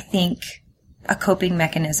I think a coping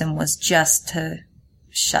mechanism was just to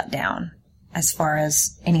shut down as far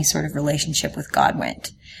as any sort of relationship with God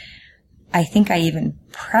went. I think I even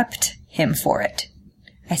prepped him for it.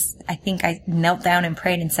 I think I knelt down and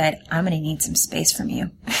prayed and said, I'm going to need some space from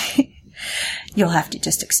you. You'll have to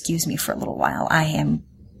just excuse me for a little while.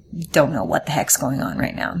 Don't know what the heck's going on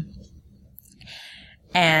right now.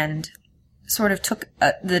 And sort of took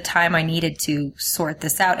the time I needed to sort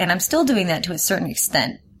this out. And I'm still doing that to a certain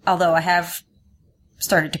extent, although I have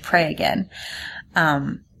started to pray again.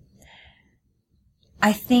 I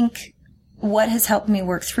think what has helped me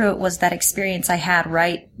work through it was that experience I had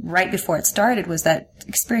right before it started, was that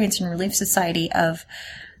experience in Relief Society of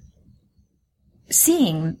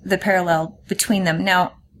seeing the parallel between them.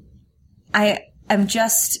 Now, I can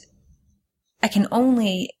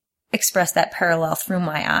only express that parallel through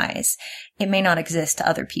my eyes. It may not exist to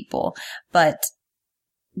other people, but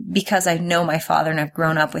because I know my father and I've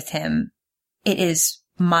grown up with him, it is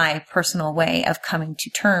my personal way of coming to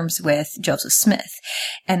terms with Joseph Smith.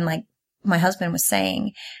 And like my husband was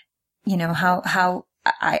saying, you know, how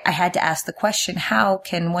I had to ask the question, how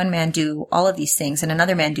can one man do all of these things and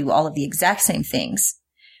another man do all of the exact same things?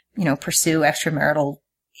 You know, pursue extramarital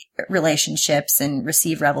relationships and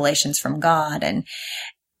receive revelations from God. And,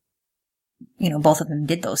 you know, both of them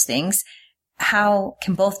did those things. How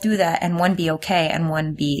can both do that and one be okay and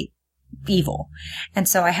one be evil? And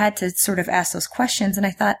so I had to sort of ask those questions, and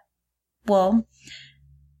I thought, well,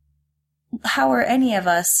 how are any of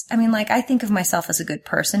us? I mean, like, I think of myself as a good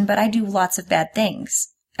person, but I do lots of bad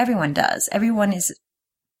things. Everyone does. Everyone is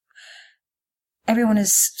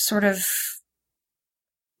sort of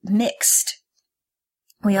mixed.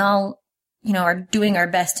 We all, you know, are doing our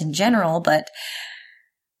best in general, but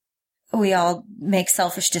we all make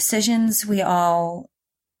selfish decisions. We all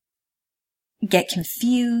get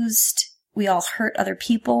confused. We all hurt other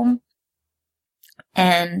people.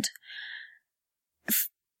 And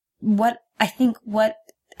what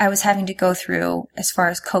I was having to go through as far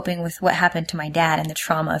as coping with what happened to my dad and the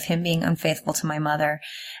trauma of him being unfaithful to my mother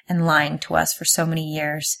and lying to us for so many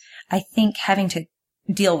years, I think having to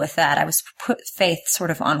deal with that, I was put faith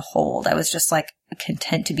sort of on hold. I was just like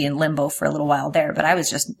content to be in limbo for a little while there, but I was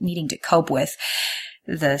just needing to cope with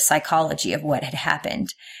the psychology of what had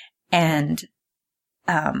happened. And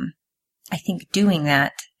I think doing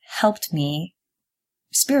that helped me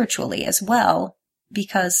spiritually as well,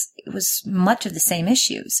 because it was much of the same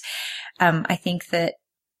issues. I think that,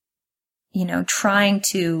 you know, trying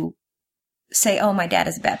to say, oh, my dad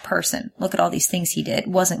is a bad person, look at all these things he did,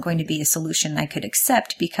 wasn't going to be a solution I could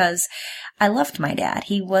accept, because I loved my dad.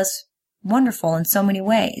 He was wonderful in so many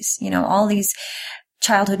ways. You know, all these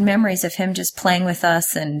childhood memories of him just playing with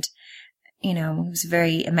us, and, you know, he was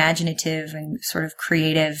very imaginative and sort of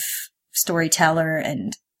creative storyteller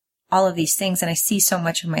and all of these things. And I see so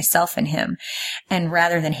much of myself in him. And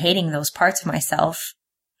rather than hating those parts of myself,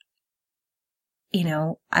 you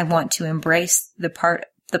know, I want to embrace the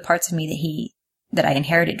parts of me that I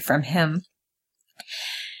inherited from him.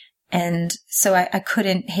 And so I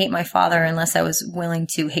couldn't hate my father unless I was willing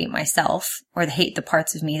to hate myself, or hate the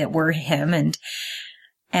parts of me that were him.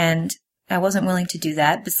 And I wasn't willing to do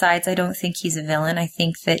that. Besides, I don't think he's a villain. I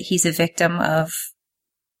think that he's a victim of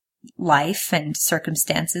life and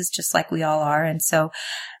circumstances, just like we all are. And so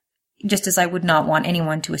just as I would not want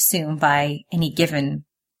anyone to assume by any given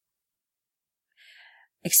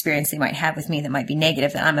experience they might have with me that might be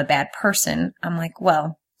negative that I'm a bad person, I'm like,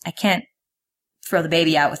 well, I can't throw the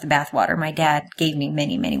baby out with the bathwater. My dad gave me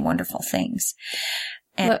many, many wonderful things.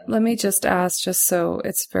 And let me just ask, just so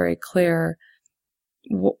it's very clear,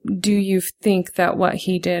 do you think that what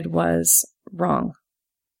he did was wrong?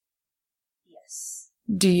 yes.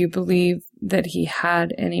 Do you believe that he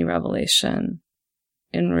had any revelation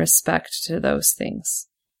in respect to those things?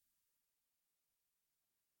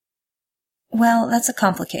 Well, that's a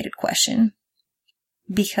complicated question,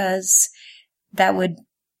 because that would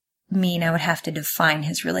mean I would have to define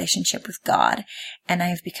his relationship with God, and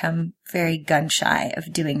I've become very gun-shy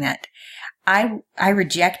of doing that. I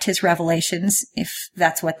reject his revelations, if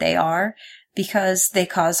that's what they are, because they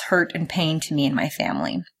cause hurt and pain to me and my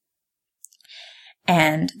family.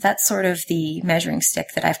 And that's sort of the measuring stick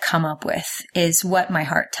that I've come up with, is what my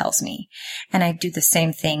heart tells me. And I do the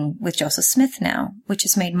same thing with Joseph Smith now, which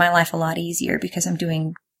has made my life a lot easier because I'm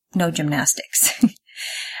doing no gymnastics.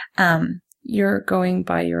 You're going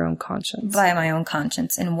by your own conscience. By my own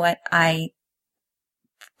conscience, and what I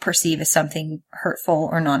perceive as something hurtful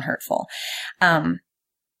or non-hurtful. And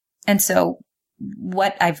so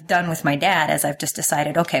what I've done with my dad is I've just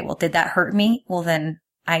decided, okay, well, did that hurt me? Well, then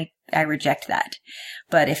I reject that.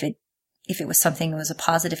 But if it was something that was a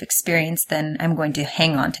positive experience, then I'm going to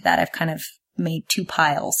hang on to that. I've kind of made two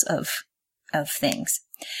piles of things,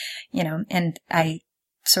 you know, and I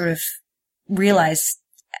sort of realized,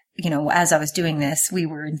 you know, as I was doing this, we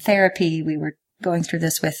were in therapy, we were going through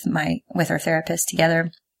this with our therapist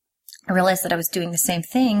together. I realized that I was doing the same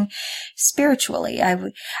thing spiritually.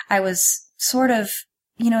 I was sort of,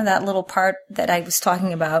 you know, that little part that I was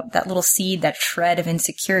talking about, that little seed, that shred of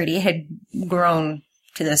insecurity had grown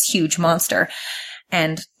to this huge monster.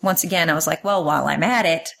 And once again, I was like, well, while I'm at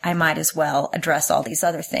it, I might as well address all these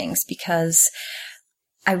other things, because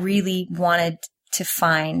I really wanted to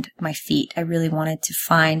find my feet. I really wanted to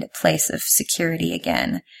find a place of security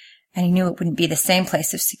again. And I knew it wouldn't be the same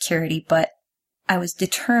place of security, but I was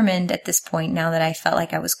determined at this point, now that I felt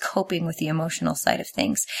like I was coping with the emotional side of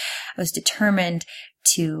things, I was determined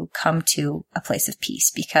to come to a place of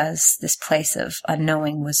peace, because this place of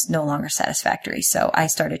unknowing was no longer satisfactory. So I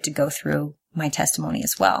started to go through my testimony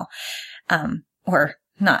as well. Or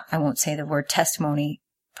not, I won't say the word testimony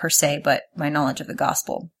per se, but my knowledge of the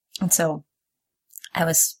gospel. And so I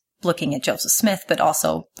was looking at Joseph Smith, but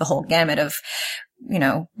also the whole gamut of,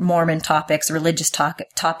 Mormon topics, religious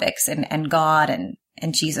topics, and God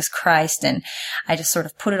and Jesus Christ. And I just sort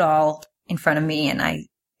of put it all in front of me, and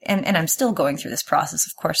I'm still going through this process.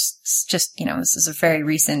 Of course, it's just, this is a very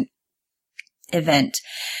recent event.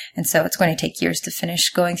 And so it's going to take years to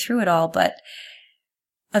finish going through it all. But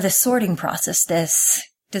the sorting process, does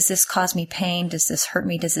this cause me pain? Does this hurt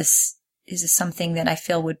me? Is this something that I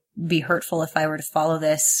feel would be hurtful if I were to follow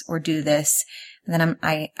this or do this? And then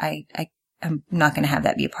I'm not going to have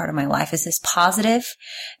that be a part of my life. Is this positive?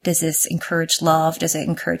 Does this encourage love? Does it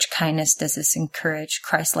encourage kindness? Does this encourage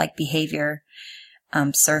Christ-like behavior?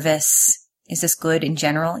 Service? Is this good in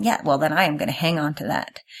general? Yeah, well, then I am going to hang on to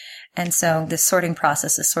that. And so this sorting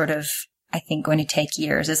process is sort of, I think, going to take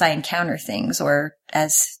years as I encounter things or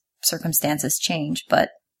as circumstances change.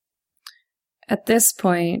 But at this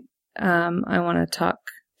point, I want to talk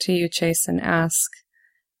to you, Chase, and ask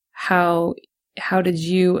how did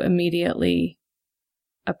you immediately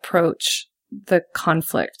approach the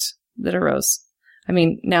conflict that arose? I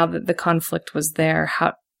mean, now that the conflict was there,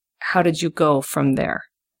 how did you go from there?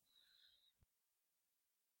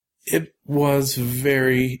 It is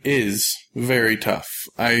very tough.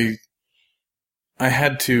 I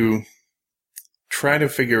had to try to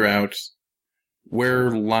figure out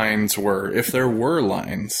where lines were, if there were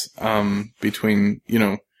lines, between,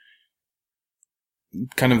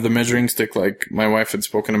 kind of the measuring stick like my wife had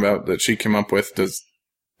spoken about that she came up with.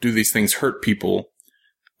 Do these things hurt people?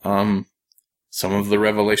 Some of the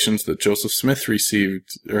revelations that Joseph Smith received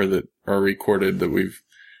or that are recorded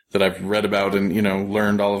that I've read about and,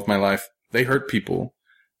 learned all of my life, they hurt people.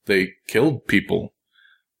 They killed people.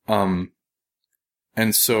 And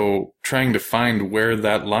so trying to find where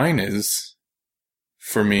that line is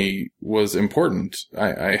for me was important.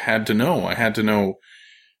 I had to know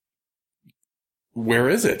where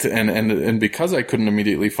is it? And because I couldn't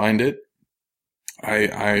immediately find it,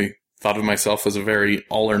 I thought of myself as a very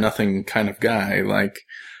all or nothing kind of guy. Like,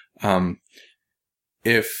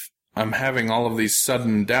 if I'm having all of these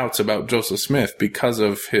sudden doubts about Joseph Smith because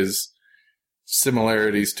of his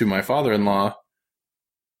similarities to my father-in-law,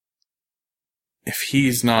 if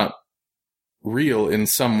he's not real in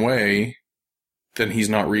some way, then he's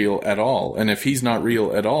not real at all. And if he's not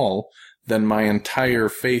real at all, then my entire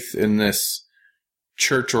faith in this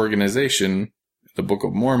church organization, the Book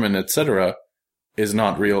of Mormon, etc., is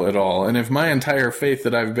not real at all. And if my entire faith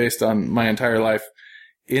that I've based on my entire life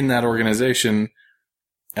in that organization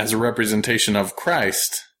as a representation of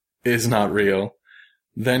Christ is not real,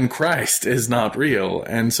 then Christ is not real.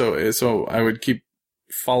 And so I would keep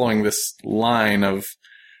following this line of,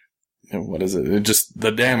 what is it? It just,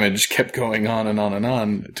 the damage kept going on and on and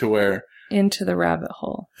on to where... Into the rabbit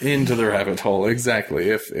hole. Into the rabbit hole, exactly.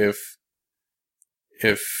 If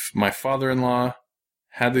my father-in-law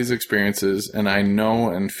had these experiences and I know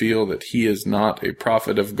and feel that he is not a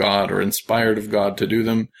prophet of God or inspired of God to do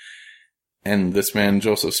them, and this man,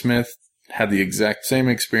 Joseph Smith, had the exact same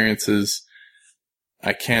experiences,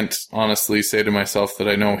 I can't honestly say to myself that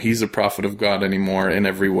I know he's a prophet of God anymore in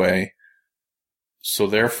every way. So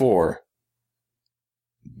therefore,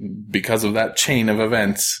 because of that chain of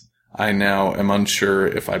events, I now am unsure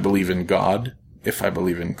if I believe in God, if I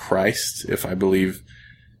believe in Christ, if I believe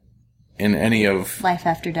in any of... Life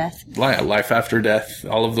after death. Life after death,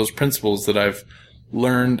 all of those principles that I've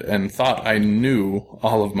learned and thought I knew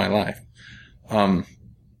all of my life.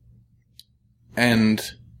 And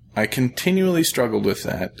I continually struggled with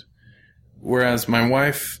that, whereas my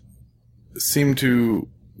wife seemed to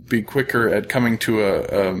be quicker at coming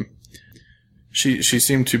to she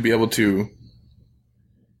seemed to be able to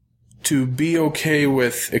be okay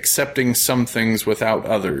with accepting some things without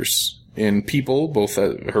others in people, both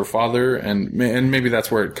her father and maybe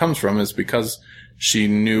that's where it comes from, is because she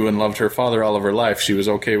knew and loved her father all of her life. She was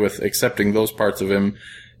okay with accepting those parts of him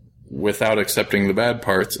without accepting the bad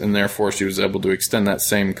parts, and therefore she was able to extend that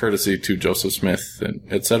same courtesy to Joseph Smith, and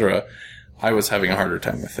etc. I was having a harder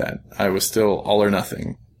time with that. I was still all or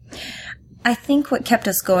nothing. I think what kept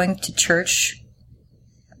us going to church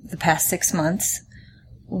the past 6 months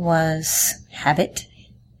was habit,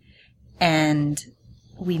 and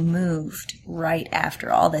we moved right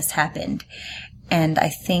after all this happened, and I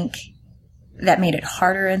think that made it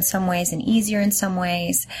harder in some ways and easier in some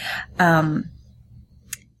ways.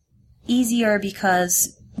 Easier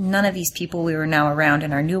because none of these people we were now around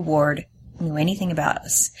in our new ward knew anything about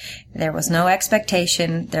us. There was no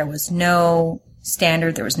expectation. There was no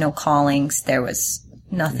standard. There was no callings. There was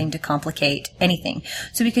nothing to complicate anything.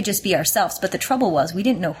 So we could just be ourselves. But the trouble was we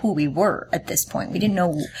didn't know who we were at this point. We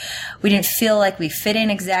didn't feel like we fit in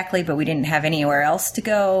exactly, but we didn't have anywhere else to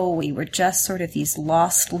go. We were just sort of these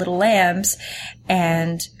lost little lambs,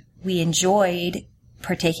 and we enjoyed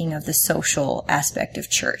partaking of the social aspect of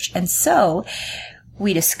church. And so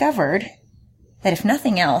we discovered that if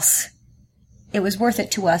nothing else, it was worth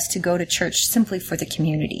it to us to go to church simply for the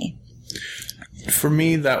community. For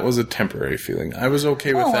me, that was a temporary feeling. I was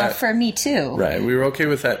okay with that. For me too. Right. We were okay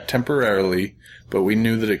with that temporarily, but we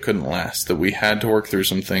knew that it couldn't last, that we had to work through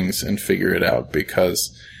some things and figure it out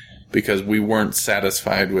because we weren't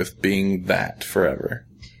satisfied with being that forever.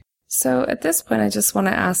 So at this point, I just want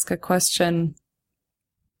to ask a question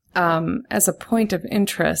as a point of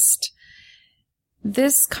interest.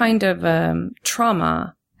 This kind of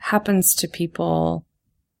trauma happens to people.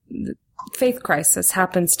 Faith crisis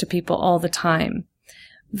happens to people all the time.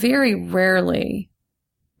 Very rarely,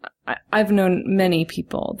 I've known many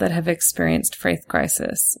people that have experienced faith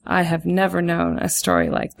crisis. I have never known a story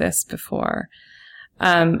like this before.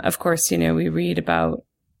 Of course, we read about,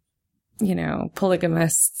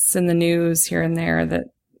 polygamists in the news here and there that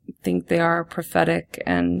think they are prophetic,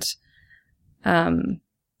 and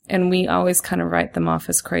we always kind of write them off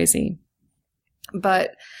as crazy.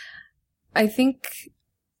 But I think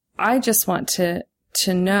I just want to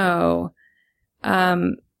know,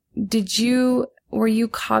 were you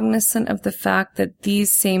cognizant of the fact that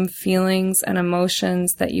these same feelings and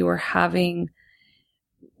emotions that you were having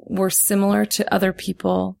were similar to other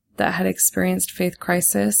people that had experienced faith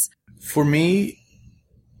crisis? For me,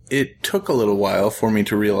 it took a little while for me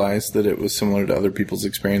to realize that it was similar to other people's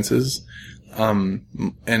experiences.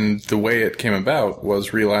 And the way it came about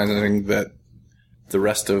was realizing that the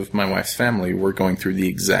rest of my wife's family were going through the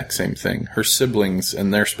exact same thing. Her siblings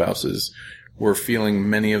and their spouses were feeling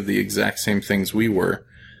many of the exact same things we were.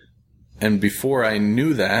 And before I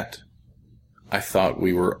knew that, I thought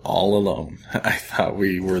we were all alone. I thought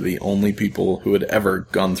we were the only people who had ever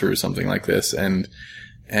gone through something like this, and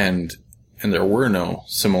there were no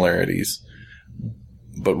similarities.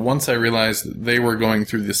 But once I realized that they were going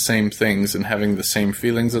through the same things and having the same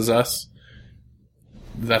feelings as us,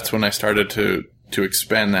 that's when I started to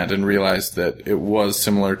expand that and realize that it was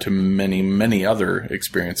similar to many, many other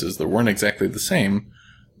experiences that weren't exactly the same,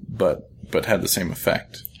 but had the same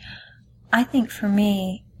effect. I think for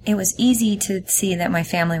me, it was easy to see that my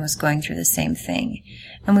family was going through the same thing.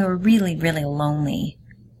 And we were really, really lonely.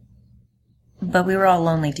 But we were all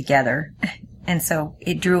lonely together. And so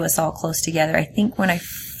it drew us all close together. I think when it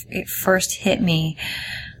first hit me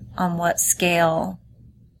on what scale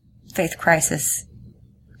faith crisis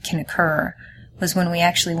can occur was when we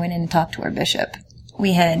actually went in and talked to our bishop.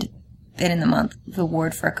 We had been in the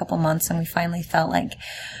ward for a couple months, and we finally felt like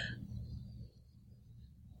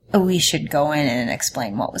we should go in and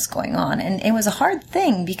explain what was going on. And it was a hard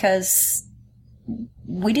thing because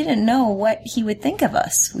we didn't know what he would think of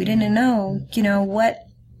us. We didn't know, what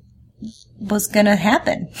was going to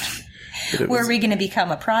happen. Were we going to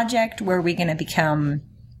become a project? Were we going to become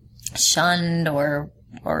shunned or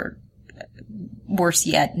worse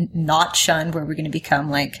yet, not shunned? Were we going to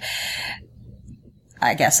become a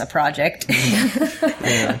project?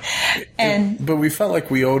 Yeah. But we felt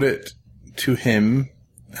like we owed it to him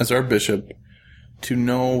as our bishop to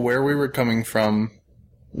know where we were coming from,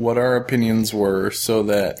 what our opinions were, so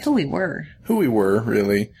that who we were,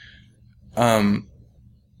 really.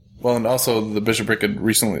 Well, and also the bishopric had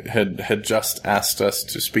recently had just asked us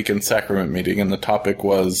to speak in sacrament meeting, and the topic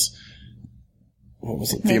was, what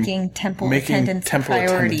was it? Making temple attendance a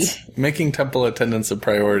priority. Making temple attendance a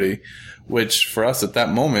priority, which for us at that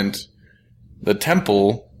moment, the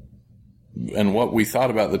temple and what we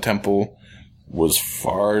thought about the temple was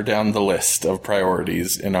far down the list of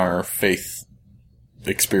priorities in our faith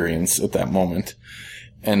experience at that moment.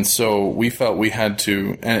 And so we felt we had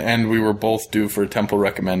to, and we were both due for temple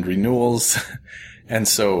recommend renewals. And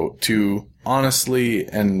so to honestly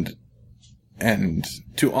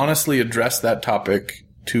address that topic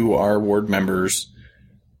to our ward members,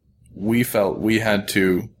 we felt we had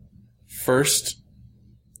to first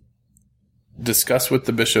discuss with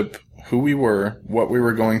the bishop who we were, what we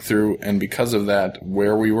were going through, and because of that,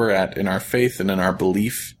 where we were at in our faith and in our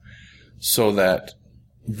belief, so that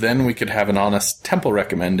then we could have an honest temple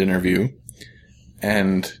recommend interview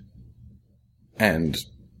and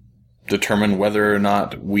determine whether or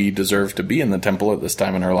not we deserve to be in the temple at this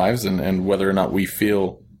time in our lives, and whether or not we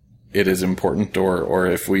feel it is important, or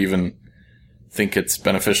if we even think it's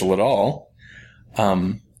beneficial at all.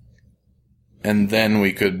 And then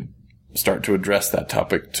we could start to address that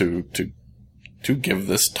topic to give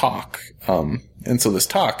this talk. And so this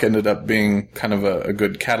talk ended up being kind of a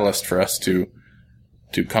good catalyst for us to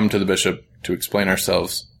come to the bishop, to explain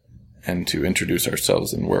ourselves, and to introduce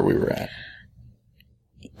ourselves and where we were at.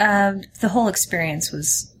 The whole experience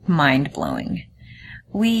was mind-blowing.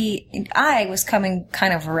 I was coming,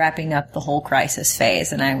 kind of wrapping up the whole crisis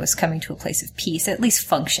phase, and I was coming to a place of peace, at least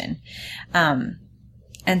function.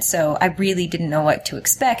 And so I really didn't know what to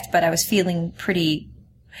expect, but I was feeling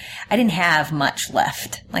I didn't have much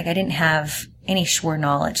left. Like, I didn't have any sure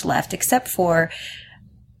knowledge left, except for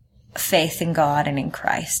faith in God and in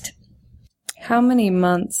Christ. How many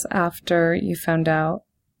months after you found out?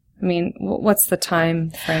 I mean, what's the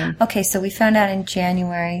time frame? Okay, so we found out in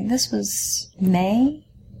January. This was May?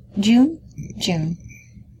 June?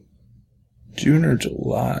 June or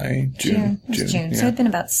July? June. It was June. Yeah. So it had been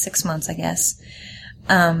about 6 months, I guess.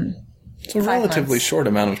 It's a relatively short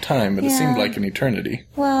amount of time, but it seemed like an eternity.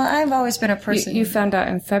 Well, I've always been a person... You found out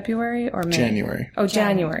in February or May? January. Oh,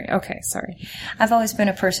 January. Okay, sorry. I've always been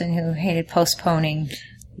a person who hated postponing...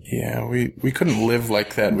 Yeah, we couldn't live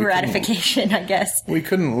like that. Gratification, I guess. We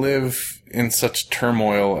couldn't live in such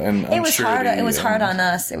turmoil and uncertainty. It was hard on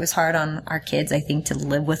us. It was hard on our kids, I think, to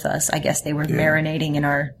live with us. I guess they were marinating in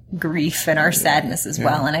our grief and our sadness as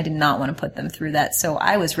well, and I did not want to put them through that. So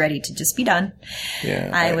I was ready to just be done. Yeah,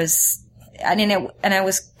 I was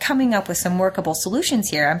coming up with some workable solutions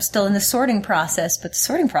here. I'm still in the sorting process, but the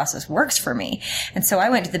sorting process works for me. And so I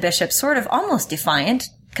went to the bishop sort of almost defiant,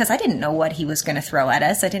 because I didn't know what he was going to throw at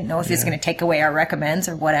us. I didn't know if he was going to take away our recommends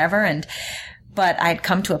or whatever. But I'd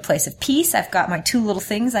come to a place of peace. I've got my 2 little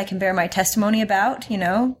things I can bear my testimony about,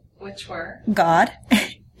 Which were? God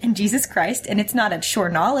and Jesus Christ. And it's not a sure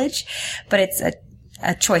knowledge, but it's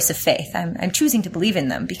a choice of faith. I'm choosing to believe in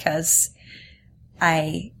them because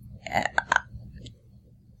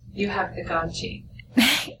You have the God gene.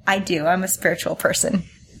 I do. I'm a spiritual person.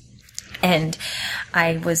 And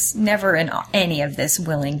I was never in any of this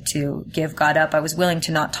willing to give God up. I was willing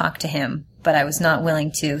to not talk to him, but I was not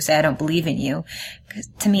willing to say, I don't believe in you. 'Cause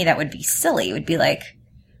to me, that would be silly. It would be like,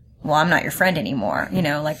 well, I'm not your friend anymore.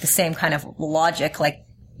 Like the same kind of logic, like,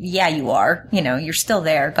 yeah, you are. You're still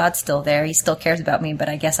there. God's still there. He still cares about me, but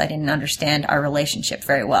I guess I didn't understand our relationship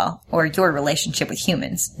very well, or your relationship with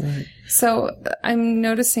humans. Right. So I'm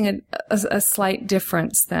noticing a slight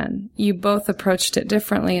difference then. You both approached it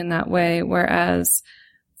differently in that way, whereas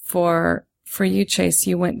for you, Chase,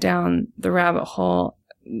 you went down the rabbit hole,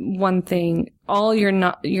 one thing, all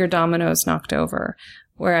your dominoes knocked over,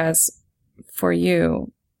 whereas for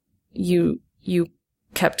you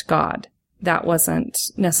kept God. That wasn't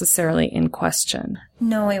necessarily in question.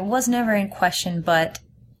 No, it was never in question, but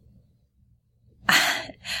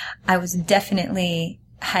I was definitely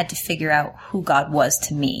had to figure out who God was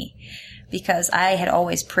to me, because I had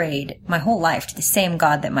always prayed my whole life to the same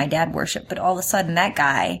God that my dad worshipped, but all of a sudden that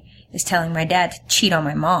guy is telling my dad to cheat on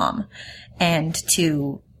my mom and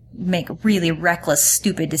to make really reckless,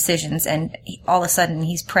 stupid decisions, and all of a sudden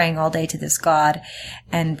he's praying all day to this God,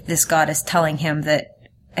 and this God is telling him that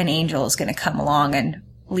an angel is going to come along and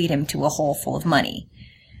lead him to a hole full of money.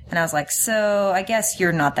 And I was like, so I guess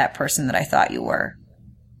you're not that person that I thought you were.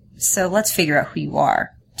 So let's figure out who you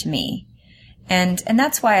are to me. And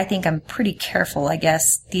that's why I think I'm pretty careful, I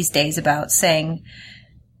guess, these days about saying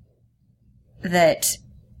that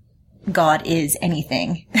God is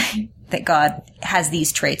anything, that God has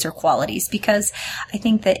these traits or qualities, because I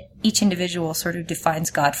think that each individual sort of defines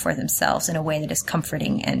God for themselves in a way that is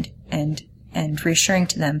comforting and reassuring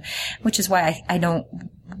to them, which is why I don't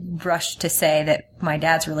rush to say that my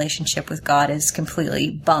dad's relationship with God is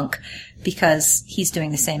completely bunk, because he's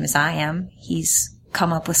doing the same as I am. He's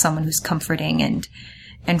come up with someone who's comforting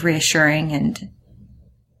and reassuring and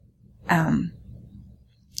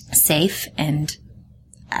safe, and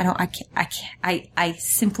I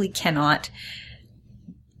simply cannot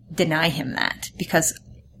deny him that, because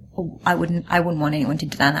I wouldn't want anyone to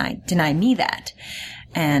deny me that.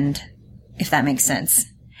 And if that makes sense.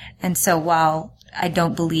 And so while I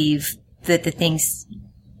don't believe that the things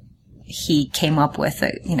he came up with,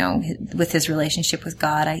 with his relationship with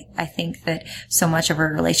God, I think that so much of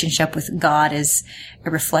our relationship with God is a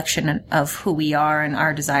reflection of who we are and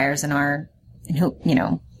our desires and who,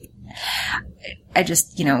 I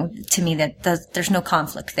just, to me there's no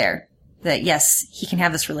conflict there. That yes, he can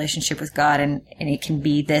have this relationship with God and it can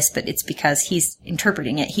be this, but it's because he's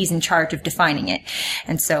interpreting it. He's in charge of defining it.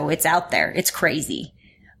 And so it's out there. It's crazy,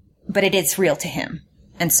 but it is real to him.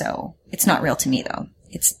 And so it's not real to me though.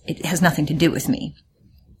 It has nothing to do with me.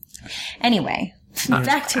 Anyway,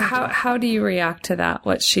 Back to how do you react to that?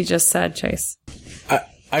 What she just said, Chase?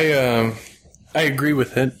 I agree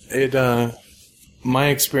with it. My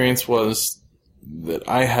experience was that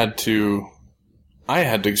I had to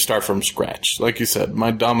start from scratch. Like you said,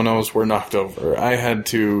 my dominoes were knocked over. I had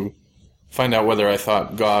to find out whether I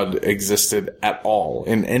thought God existed at all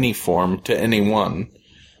in any form to anyone.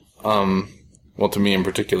 Well, to me in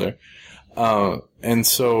particular. And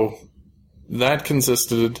so that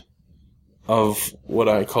consisted of what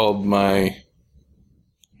I called my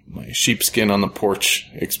sheepskin on the porch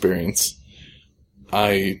experience.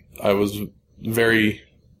 I was very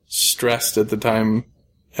stressed at the time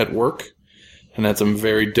at work and had some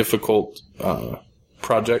very difficult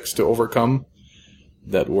projects to overcome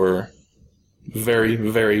that were very,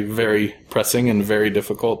 very, very pressing and very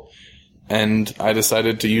difficult. And I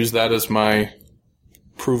decided to use that as my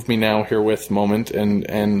prove me now herewith moment and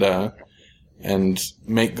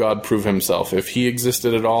make God prove himself. If he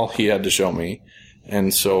existed at all, he had to show me.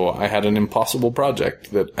 And so I had an impossible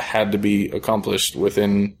project that had to be accomplished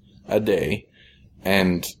within a day.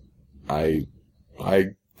 And I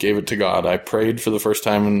gave it to God. I prayed for the first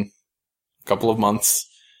time in a couple of months.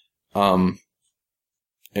 And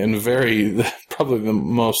probably the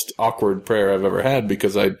most awkward prayer I've ever had,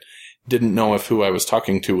 because I didn't know if who I was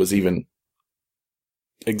talking to was even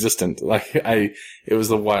existent. It was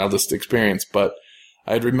the wildest experience, but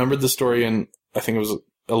I had remembered the story, and I think it was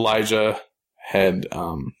Elijah had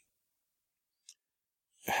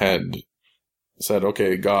said,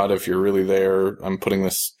 okay, God, if you're really there, I'm putting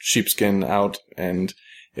this sheepskin out, and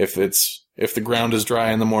if the ground is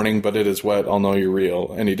dry in the morning, but it is wet, I'll know you're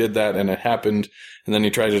real. And he did that, and it happened, and then he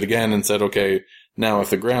tried it again and said, okay, now if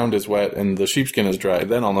the ground is wet and the sheepskin is dry,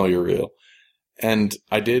 then I'll know you're real. And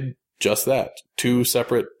I did just that. 2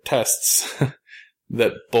 separate tests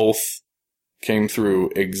that both came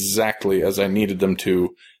through exactly as I needed them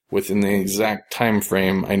to, within the exact time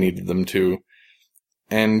frame I needed them to.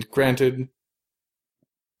 And granted,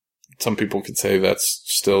 some people could say that's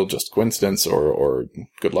still just coincidence or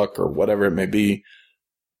good luck or whatever it may be.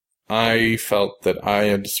 I felt that I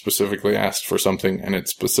had specifically asked for something, and it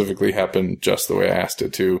specifically happened just the way I asked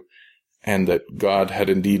it to, and that God had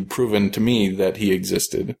indeed proven to me that he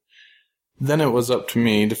existed. Then it was up to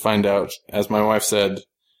me to find out, as my wife said,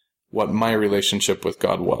 what my relationship with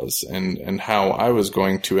God was, and how I was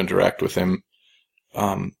going to interact with him,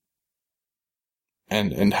 and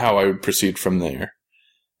how I would proceed from there.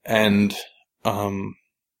 And I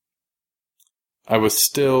was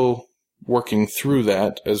still working through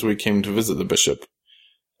that as we came to visit the bishop.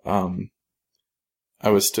 I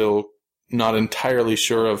was still not entirely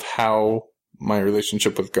sure of how my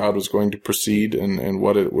relationship with God was going to proceed and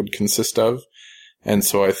what it would consist of. And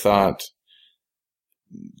so I thought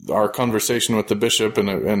our conversation with the bishop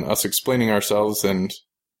and us explaining ourselves, and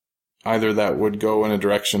either that would go in a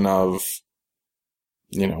direction of,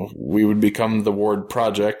 we would become the ward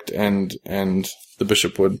project, and the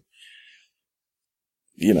bishop would,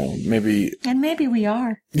 maybe... And maybe we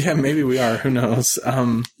are. Yeah, maybe we are. Who knows?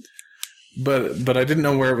 But I didn't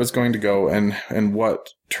know where it was going to go and what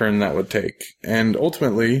turn that would take. And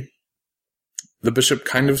ultimately, the bishop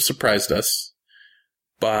kind of surprised us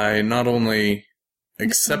by not only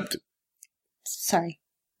Sorry.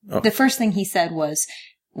 Oh. The first thing he said was,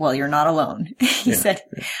 well, you're not alone. He said,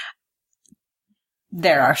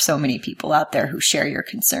 there are so many people out there who share your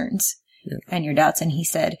concerns and your doubts. And he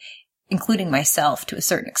said, including myself to a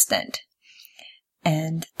certain extent.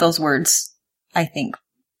 And those words, I think,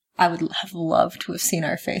 I would have loved to have seen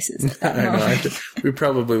our faces at that moment. We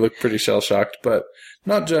probably look pretty shell-shocked, but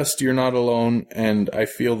not just you're not alone and I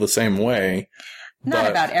feel the same way. Not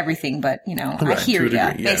about everything, but, right, I hear you.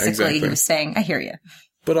 Yeah, basically, exactly. He was saying, I hear you.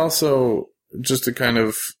 But also just to kind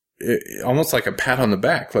of, almost like a pat on the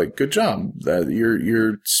back, like, good job, that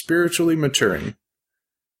you're spiritually maturing.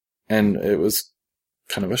 And it was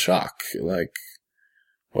kind of a shock, like,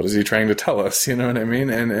 what is he trying to tell us? You know what I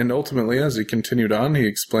mean? And ultimately, as he continued on, he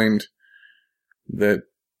explained that,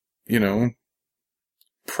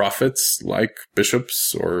 prophets, like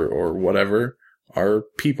bishops or whatever, are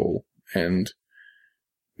people. And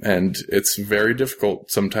it's very difficult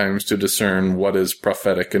sometimes to discern what is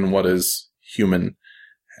prophetic and what is human.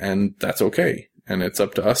 And that's okay. And it's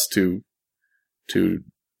up to us to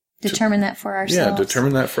determine that for ourselves. Yeah,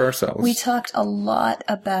 determine that for ourselves. We talked a lot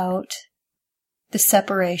about the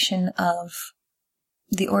separation of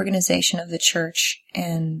the organization of the church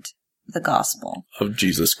and the gospel of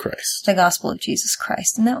Jesus Christ. The gospel of Jesus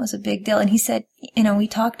Christ. And that was a big deal. And he said, we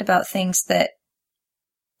talked about things that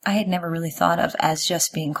I had never really thought of as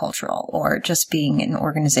just being cultural or just being an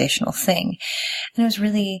organizational thing. And it was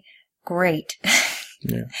really great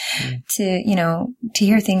to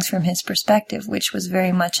hear things from his perspective, which was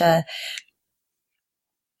very much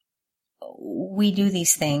we do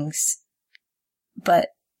these things, but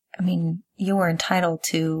I mean, you are entitled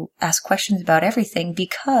to ask questions about everything,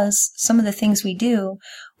 because some of the things we do,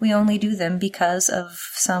 we only do them because of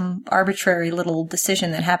some arbitrary little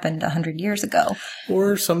decision that happened 100 years ago.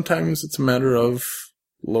 Or sometimes it's a matter of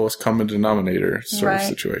lowest common denominator sort of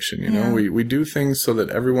situation. We do things so that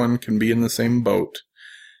everyone can be in the same boat,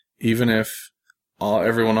 even if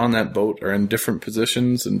everyone on that boat are in different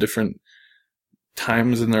positions and different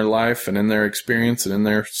times in their life and in their experience and in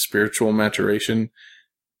their spiritual maturation.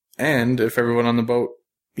 And if everyone on the boat,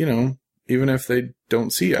 even if they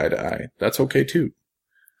don't see eye to eye, that's okay too.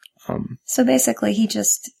 So basically, he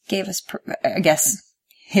just gave us, I guess,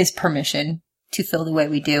 his permission to feel the way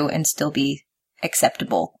we do and still be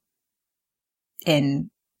acceptable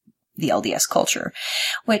in the LDS culture,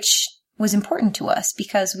 which was important to us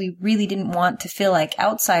because we really didn't want to feel like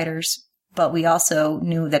outsiders, but we also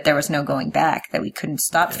knew that there was no going back, that we couldn't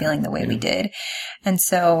stop feeling the way we did. And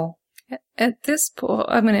so at this point,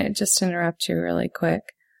 I'm going to just interrupt you really quick.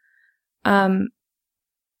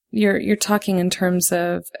 You're talking in terms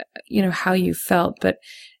of, how you felt, but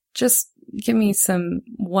just give me some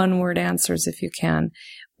one-word answers if you can.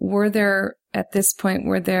 At this point,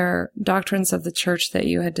 were there doctrines of the church that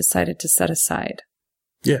you had decided to set aside?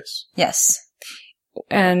 Yes. Yes.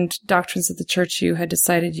 And doctrines of the church you had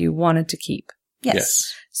decided you wanted to keep?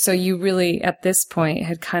 Yes. So you really, at this point,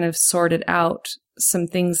 had kind of sorted out some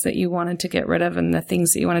things that you wanted to get rid of and the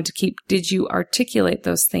things that you wanted to keep. Did you articulate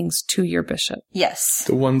those things to your bishop? Yes.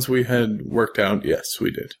 The ones we had worked out, yes,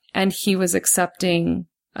 we did. And he was accepting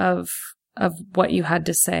of what you had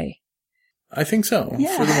to say? I think so,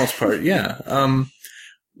 for the most part, yeah.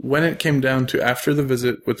 When it came down to after the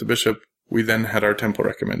visit with the bishop, we then had our temple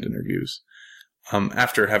recommend interviews.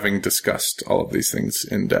 After having discussed all of these things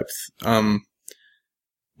in depth.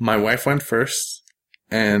 My wife went first,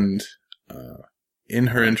 and in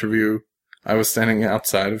her interview, I was standing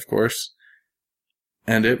outside, of course,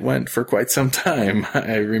 and it went for quite some time.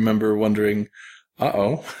 I remember wondering,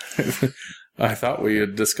 I thought we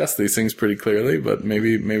had discussed these things pretty clearly, but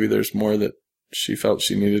maybe there's more that she felt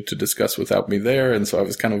she needed to discuss without me there, and so I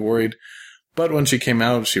was kind of worried. But when she came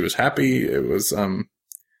out, she was happy. It was,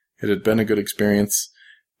 it had been a good experience,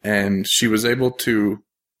 and she was able to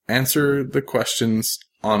answer the questions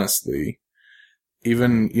honestly.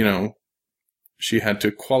 Even, she had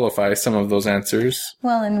to qualify some of those answers.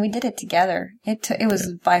 Well, and we did it together. It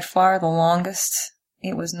was by far the longest.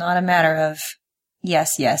 It was not a matter of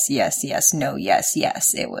yes, yes, yes, yes, no, yes,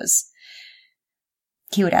 yes. It was,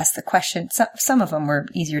 he would ask the question. Some of them were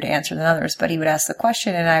easier to answer than others, but he would ask the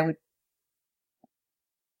question and I would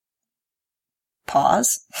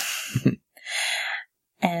pause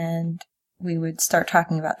and we would start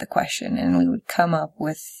talking about the question and we would come up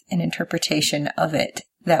with an interpretation of it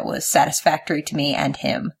that was satisfactory to me and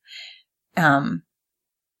him.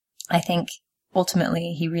 I think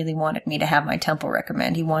ultimately he really wanted me to have my temple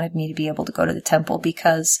recommend. He wanted me to be able to go to the temple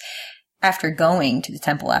because after going to the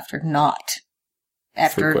temple after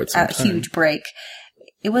a huge break,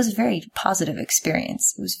 it was a very positive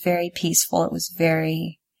experience. It was very peaceful. It was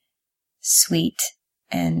very sweet,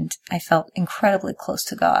 and I felt incredibly close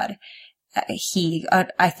to God.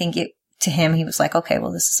 I think to him, he was like, okay,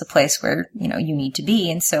 well, this is a place where, you need to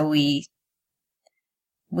be. And so he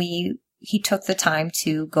took the time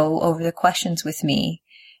to go over the questions with me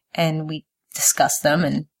and we discussed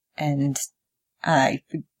them and I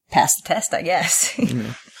passed the test, I guess.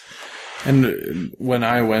 Yeah. And when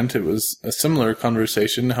I went, it was a similar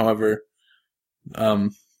conversation. However,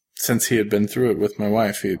 since he had been through it with my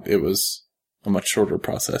wife, it was a much shorter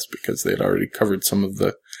process because they had already covered some of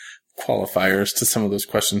the qualifiers to some of those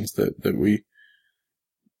questions that we,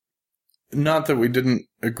 not that we didn't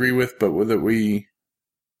agree with, but that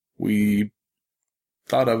we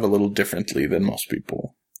thought of a little differently than most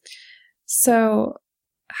people. So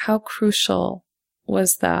how crucial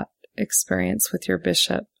was that experience with your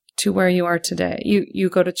bishop to where you are today? You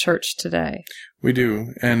go to church today. We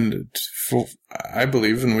do. And I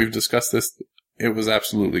believe, and we've discussed this, it was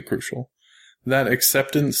absolutely crucial. That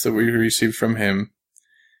acceptance that we received from him,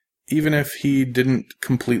 even if he didn't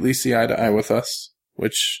completely see eye to eye with us,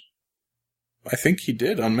 which I think he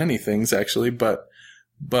did on many things actually, but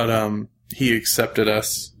he accepted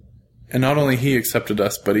us. And not only he accepted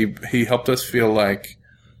us, but he helped us feel like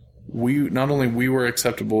not only we were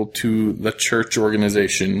acceptable to the church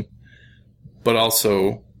organization, but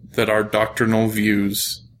also that our doctrinal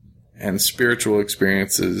views and spiritual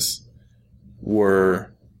experiences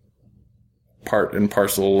were part and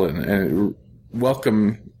parcel and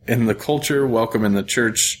welcome in the culture, welcome in the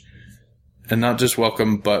church, and not just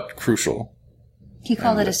welcome, but crucial. He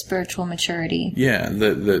called it a spiritual maturity. Yeah,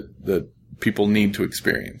 that people need to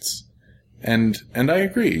experience. And I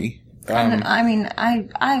agree.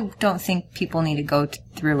 I don't think people need to go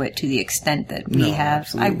through it to the extent that we have.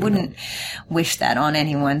 I wouldn't wish that on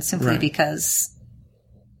anyone simply because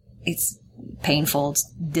it's painful,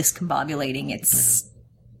 it's discombobulating, it's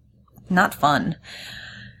not fun.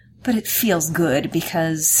 But it feels good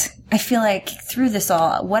because I feel like through this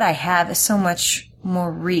all, what I have is so much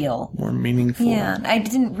more real. More meaningful. Yeah, I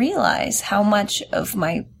didn't realize how much of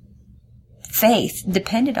my faith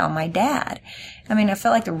depended on my dad. I mean, I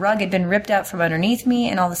felt like the rug had been ripped out from underneath me,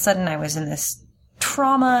 and all of a sudden I was in this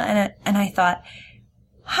trauma, and I thought,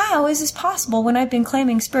 how is this possible when I've been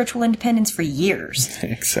claiming spiritual independence for years?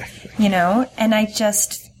 Exactly. You know, and I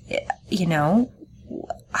just, you know,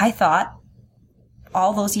 I thought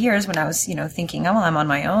all those years when I was, you know, thinking, oh, well, I'm on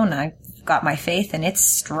my own, I've got my faith and it's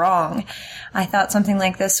strong. I thought something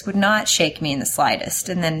like this would not shake me in the slightest.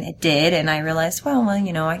 And then it did. And I realized, well,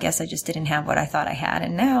 you know, I guess I just didn't have what I thought I had.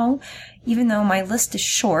 And now, even though my list is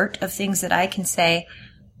short of things that I can say,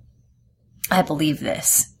 I believe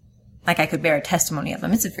this. Like I could bear a testimony of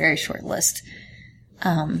them. It's a very short list.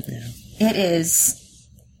 It is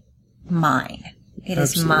mine. It Absolutely.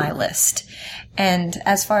 Is my list. And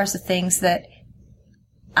as far as the things that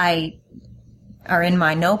I are in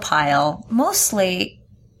my no pile, mostly,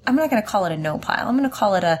 I'm not going to call it a no pile. I'm going to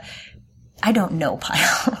call it a I don't know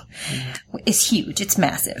pile. It's huge. It's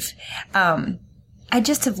massive. I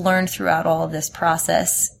just have learned throughout all of this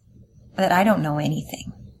process that I don't know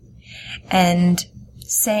anything. And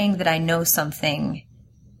saying that I know something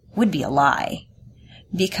would be a lie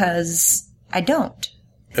because I don't.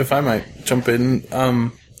 If I might jump in,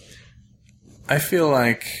 I feel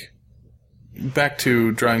like back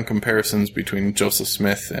to drawing comparisons between Joseph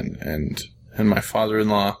Smith and my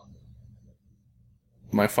father-in-law.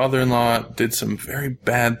 My father-in-law did some very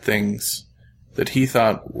bad things that he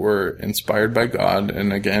thought were inspired by God.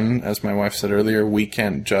 And again, as my wife said earlier, we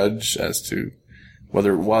can't judge as to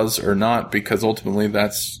whether it was or not, because ultimately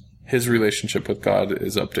that's his relationship with God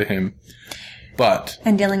is up to him. But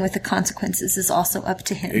and dealing with the consequences is also up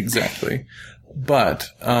to him. Exactly. But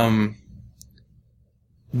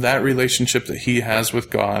that relationship that he has with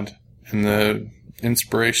God and the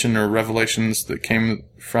inspiration or revelations that came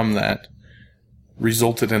from that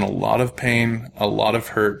resulted in a lot of pain, a lot of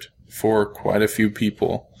hurt for quite a few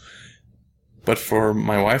people. But for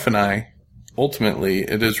my wife and I, ultimately,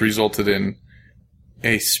 it has resulted in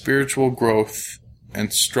a spiritual growth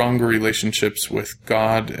and stronger relationships with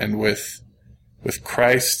God and with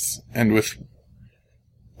Christ and with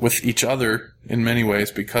each other in many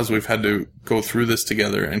ways, because we've had to go through this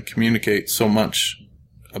together and communicate so much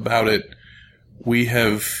about it. We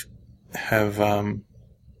have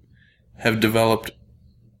developed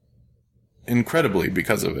incredibly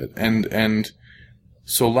because of it. And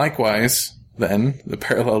so likewise, then, the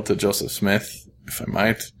parallel to Joseph Smith, if I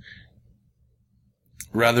might,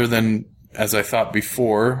 rather than, as I thought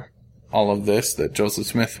before all of this, that Joseph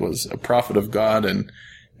Smith was a prophet of God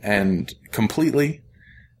and completely,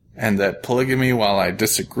 and that polygamy, while I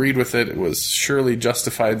disagreed with it, it was surely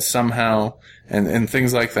justified somehow, and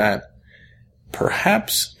things like that.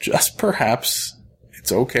 Perhaps, just perhaps,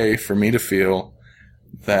 it's okay for me to feel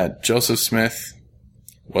that Joseph Smith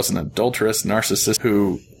was an adulterous narcissist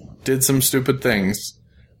who did some stupid things,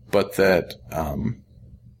 but that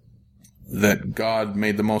God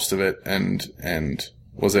made the most of it and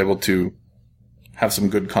was able to have some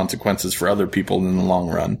good consequences for other people in the long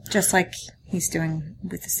run. Just like he's doing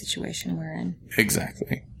with the situation we're in.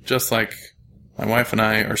 Exactly. Just like my wife and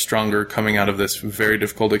I are stronger coming out of this very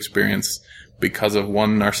difficult experience because of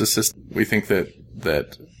one narcissist. We think that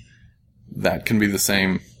can be the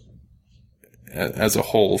same as a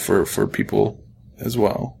whole for people as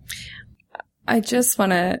well. I just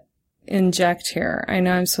want to inject here. I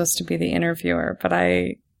know I'm supposed to be the interviewer, but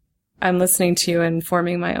I'm listening to you and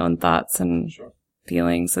forming my own thoughts and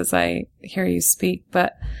feelings as I hear you speak.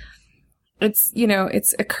 But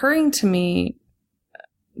it's occurring to me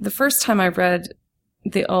the first time I read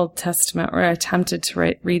the Old Testament, or I attempted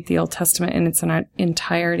to read the Old Testament in its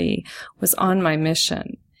entirety, was on my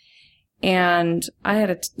mission. And I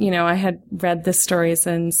had read the stories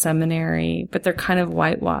in seminary, but they're kind of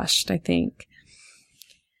whitewashed, I think.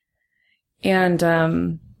 And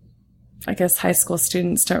I guess high school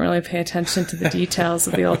students don't really pay attention to the details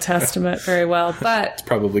of the Old Testament very well, but it's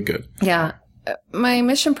probably good. Yeah. My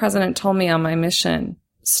mission president told me on my mission,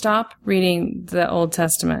 stop reading the Old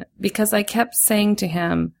Testament, because I kept saying to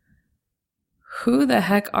him, who the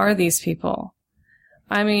heck are these people?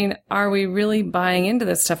 I mean, are we really buying into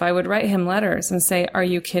this stuff? I would write him letters and say, are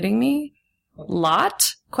you kidding me?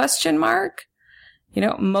 Lot? Question mark.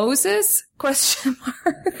 Moses? Question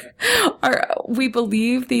mark. We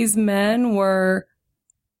believe these men were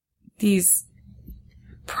these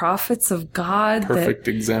prophets of God. Perfect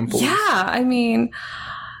examples. Yeah. I mean,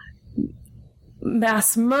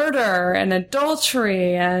 mass murder and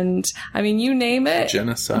adultery and, you name it.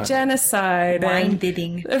 Genocide. Wine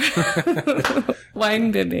bibbing.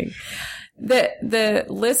 Wine bibbing. The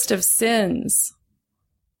list of sins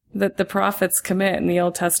that the prophets commit in the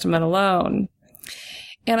Old Testament alone.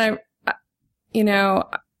 And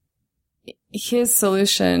his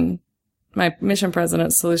solution, my mission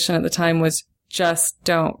president's solution at the time was just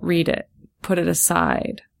don't read it. Put it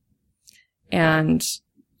aside. And,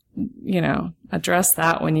 address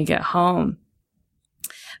that when you get home.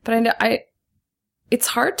 But I know it's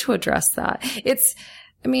hard to address that.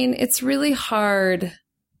 It's really hard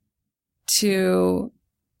to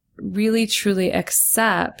really truly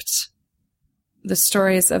accept the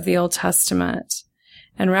stories of the Old Testament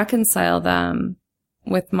and reconcile them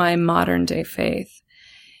with my modern day faith.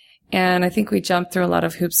 And I think we jump through a lot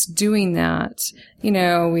of hoops doing that.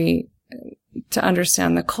 To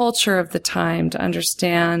understand the culture of the time, to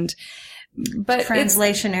understand, but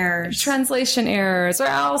translation errors, or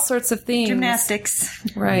all sorts of things. Gymnastics.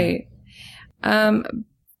 Right. But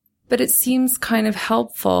it seems kind of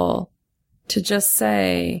helpful to just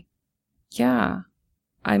say, yeah,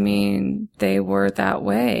 they were that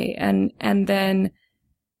way. And then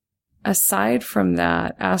aside from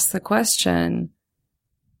that, ask the question,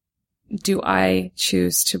 do I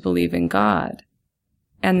choose to believe in God?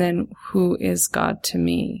 And then who is God to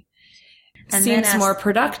me? And seems more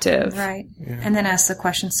productive. Right. Yeah. And then ask the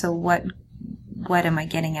question, so what am I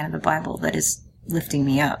getting out of the Bible that is lifting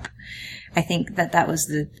me up? I think that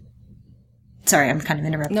was sorry, I'm kind of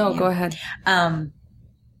interrupting you. No, go ahead.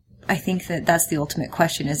 I think that's the ultimate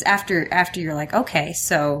question is after you're like, okay,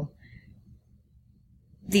 so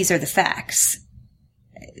these are the facts.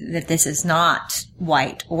 That this is not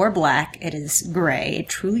white or black. It is gray. It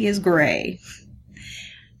truly is gray.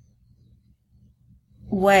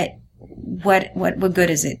 What good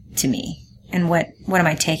is it to me? And what am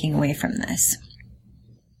I taking away from this?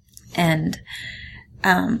 And,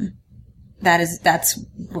 that's,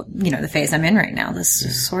 the phase I'm in right now,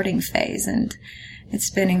 this sorting phase. And it's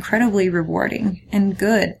been incredibly rewarding and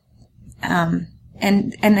good. And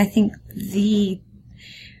I think the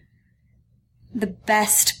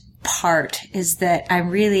best part is that I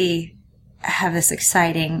really have this to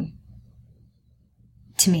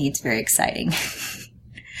me, it's very exciting.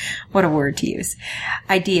 What a word to use.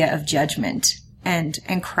 Idea of judgment and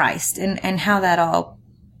Christ and how that all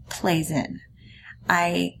plays in.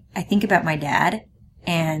 I think about my dad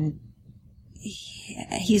and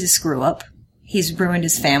he's a screw up. He's ruined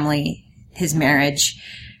his family, his marriage,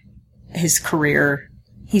 his career.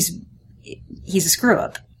 He's a screw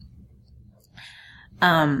up.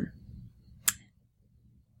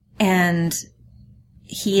 And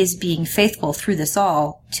he is being faithful through this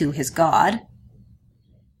all to his God.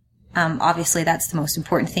 Obviously that's the most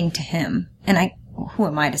important thing to him. And who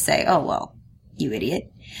am I to say, oh, well, you idiot.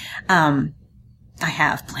 I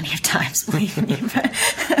have plenty of times, believe me,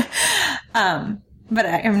 but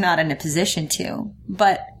I am not in a position to.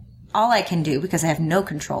 But all I can do, because I have no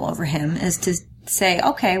control over him, is to say,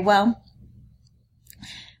 okay, well,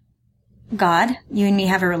 God, you and me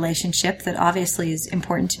have a relationship that obviously is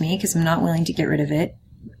important to me because I'm not willing to get rid of it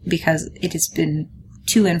because it has been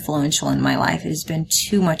too influential in my life. It has been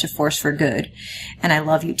too much a force for good, and I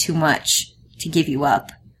love you too much to give you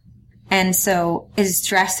up. And so it has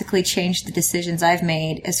drastically changed the decisions I've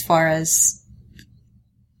made as far as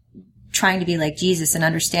trying to be like Jesus and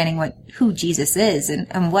understanding who Jesus is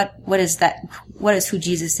and what does who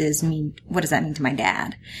Jesus is mean? What does that mean to my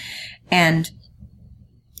dad? And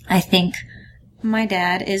I think my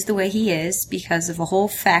dad is the way he is because of a whole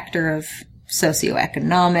factor of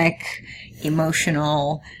socioeconomic,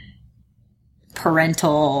 emotional,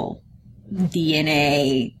 parental,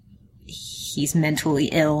 DNA. He's mentally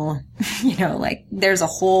ill. There's a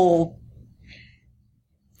whole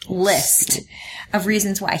list of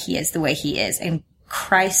reasons why he is the way he is. And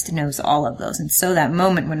Christ knows all of those. And so that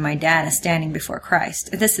moment when my dad is standing before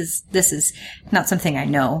Christ, this is not something I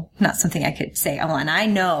know, not something I could say, oh, and I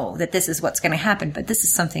know that this is what's going to happen, but this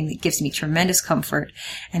is something that gives me tremendous comfort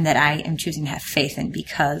and that I am choosing to have faith in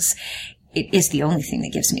because it is the only thing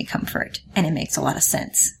that gives me comfort. And it makes a lot of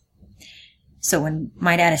sense. So when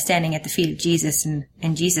my dad is standing at the feet of Jesus and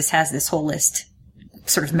Jesus has this whole list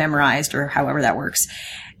sort of memorized, or however that works.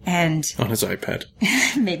 And on his iPad,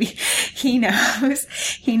 maybe he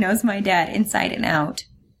knows my dad inside and out.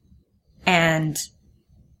 And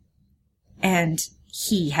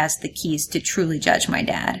he has the keys to truly judge my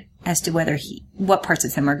dad as to what parts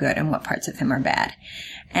of him are good and what parts of him are bad.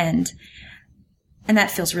 And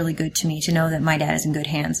that feels really good to me, to know that my dad is in good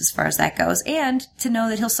hands as far as that goes, and to know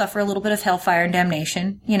that he'll suffer a little bit of hellfire and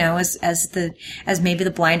damnation, as maybe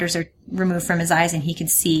the blinders are removed from his eyes and he can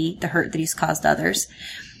see the hurt that he's caused others.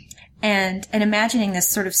 And imagining this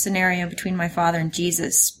sort of scenario between my father and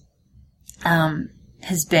Jesus,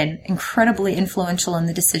 has been incredibly influential in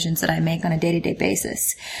the decisions that I make on a day-to-day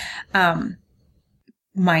basis.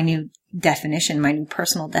 My new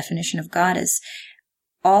personal definition of God is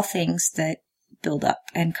all things that build up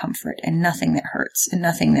and comfort, and nothing that hurts, and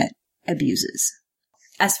nothing that abuses.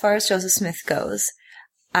 As far as Joseph Smith goes,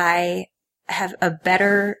 I have a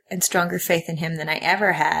better and stronger faith in him than I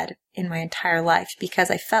ever had in my entire life, because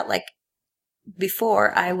I felt like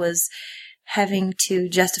before I was having to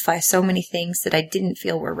justify so many things that I didn't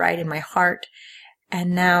feel were right in my heart.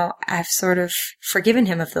 And now I've sort of forgiven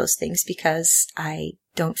him of those things, because I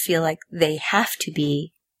don't feel like they have to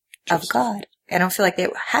be of God. I don't feel like they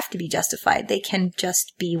have to be justified. They can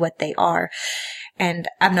just be what they are. And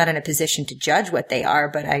I'm not in a position to judge what they are,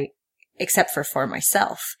 except for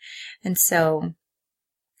myself. And so,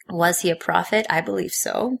 was he a prophet? I believe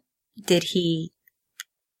so. Did he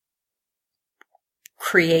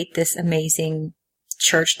create this amazing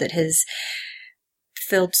church that has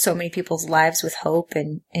filled so many people's lives with hope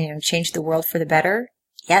and changed the world for the better?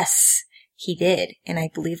 Yes, he did. And I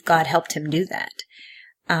believe God helped him do that.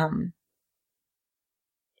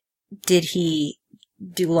 Did he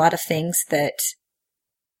do a lot of things that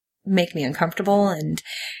make me uncomfortable and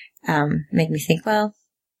make me think, well,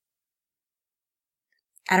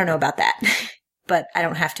 I don't know about that, but I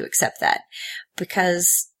don't have to accept that,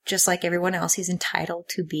 because just like everyone else, he's entitled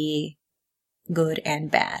to be good and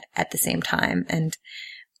bad at the same time. And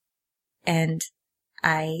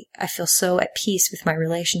I feel so at peace with my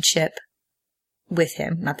relationship with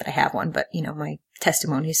him. Not that I have one, but my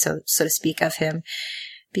testimony, so to speak, of him,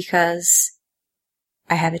 because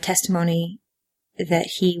I have a testimony that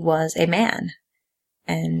he was a man,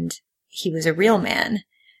 and he was a real man,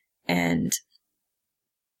 and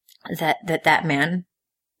that man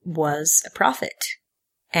was a prophet,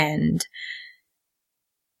 and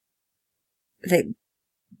that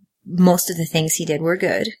most of the things he did were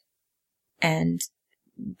good and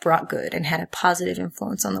brought good and had a positive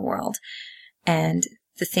influence on the world. And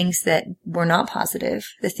the things that were not positive,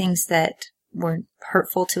 the things that were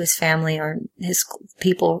hurtful to his family or his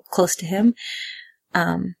people close to him,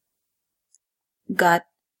 God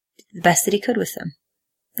did the best that he could with them,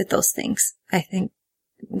 with those things. I think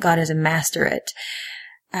God is a master at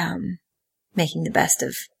making the best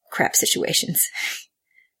of crap situations.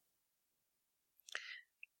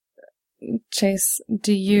 Chase,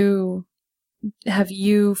 have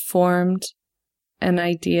you formed an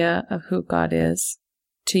idea of who God is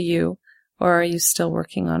to you, or are you still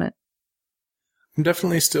working on it? I'm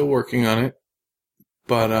definitely still working on it,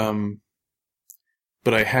 but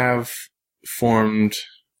I have formed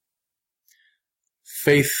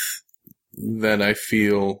faith that I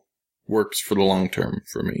feel works for the long term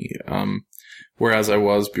for me. Whereas I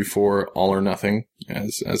was before all or nothing,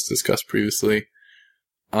 as discussed previously,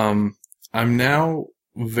 I'm now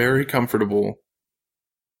very comfortable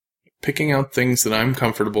picking out things that I'm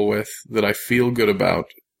comfortable with, that I feel good about,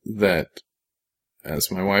 that,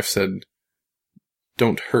 as my wife said,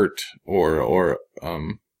 don't hurt or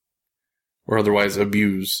otherwise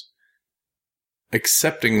abuse.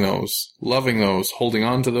 Accepting those, loving those, holding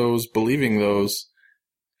on to those, believing those,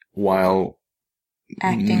 while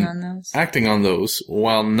acting on those,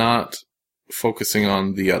 while not focusing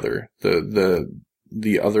on the other,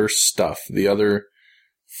 the other stuff, the other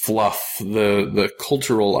fluff, the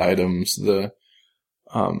cultural items, the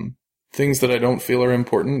things that I don't feel are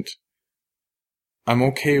important. I'm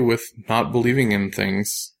okay with not believing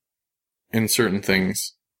in certain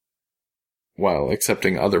things, while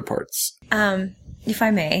accepting other parts. If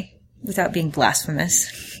I may, without being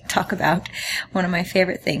blasphemous, talk about one of my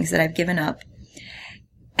favorite things that I've given up,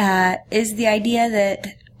 is the idea that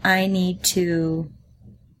I need to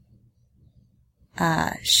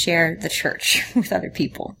share the church with other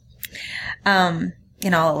people. And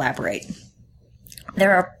I'll elaborate.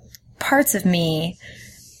 There are parts of me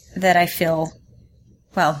that I feel,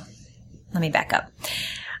 well, let me back up.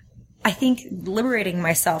 I think liberating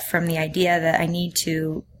myself from the idea that I need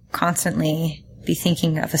to constantly be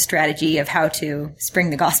thinking of a strategy of how to spring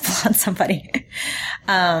the gospel on somebody,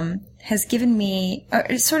 has given me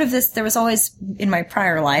sort of this, there was always, in my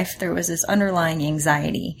prior life, there was this underlying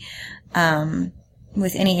anxiety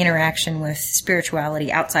with any interaction with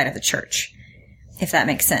spirituality outside of the church, if that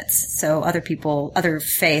makes sense. So other people, other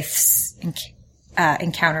faiths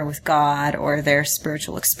encounter with God or their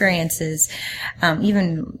spiritual experiences,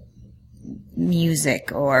 even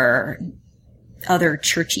music or other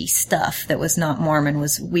churchy stuff that was not Mormon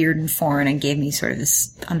was weird and foreign and gave me sort of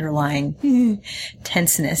this underlying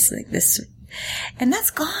tenseness, like this. And that's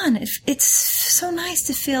gone. It's so nice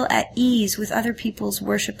to feel at ease with other people's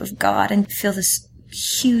worship of God and feel this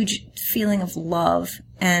huge feeling of love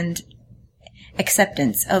and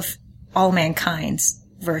acceptance of all mankind's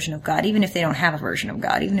version of God, even if they don't have a version of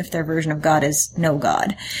God, even if their version of God is no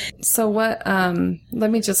God. So what, let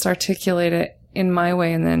me just articulate it in my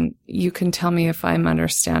way, and then you can tell me if I'm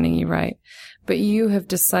understanding you right. But you have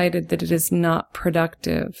decided that it is not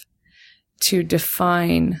productive to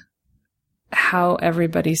define how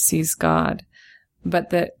everybody sees God,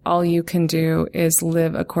 but that all you can do is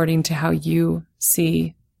live according to how you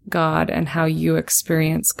see God and how you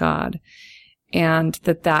experience God. And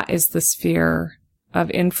that is the sphere of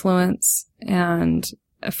influence and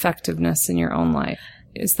effectiveness in your own life.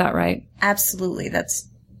 Is that right? Absolutely. That's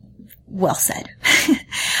well said.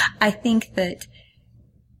 I think that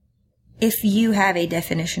if you have a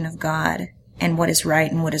definition of God and what is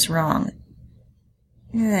right and what is wrong,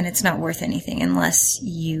 then it's not worth anything unless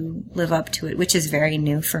you live up to it, which is very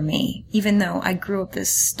new for me. Even though I grew up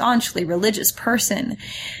this staunchly religious person,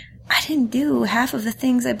 I didn't do half of the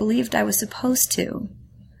things I believed I was supposed to.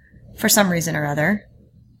 For some reason or other.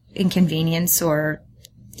 Inconvenience or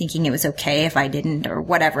thinking it was okay if I didn't or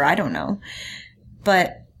whatever, I don't know.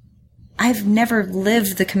 But I've never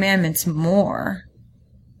lived the commandments more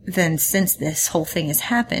than since this whole thing has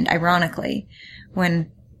happened, ironically,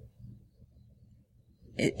 when,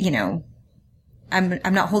 you know,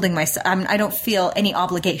 I'm not holding myself, I don't feel any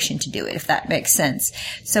obligation to do it, if that makes sense.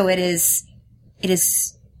 So it is,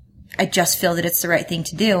 I just feel that it's the right thing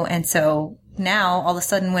to do. And so now, all of a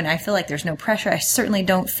sudden, when I feel like there's no pressure, I certainly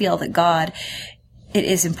don't feel that it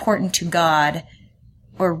is important to God,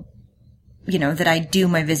 or, you know, that I do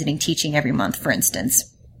my visiting teaching every month, for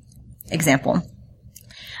instance. Example.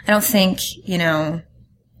 I don't think, you know,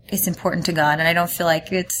 it's important to God, and I don't feel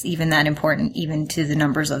like it's even that important, even to the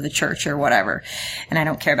numbers of the church or whatever. And I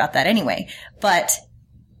don't care about that anyway. But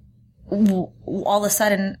all of a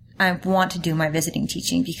sudden, I want to do my visiting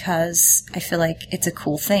teaching because I feel like it's a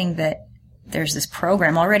cool thing that there's this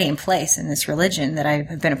program already in place in this religion that I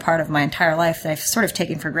have been a part of my entire life that I've sort of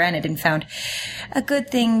taken for granted and found a good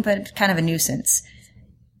thing, but kind of a nuisance.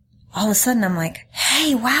 All of a sudden, I'm like,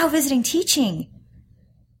 hey, wow, visiting teaching.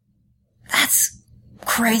 That's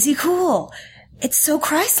crazy cool. It's so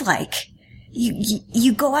Christ-like.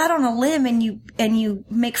 You go out on a limb and you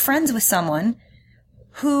make friends with someone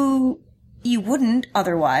who you wouldn't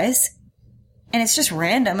otherwise. And it's just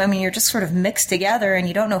random. I mean, you're just sort of mixed together and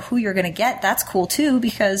you don't know who you're going to get. That's cool too,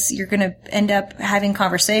 because you're going to end up having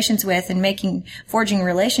conversations with and forging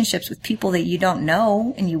relationships with people that you don't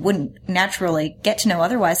know and you wouldn't naturally get to know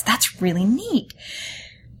otherwise. That's really neat.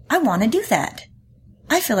 I want to do that.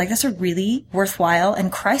 I feel like that's a really worthwhile and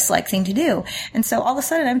Christ-like thing to do. And so all of a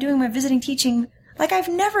sudden I'm doing my visiting teaching like I've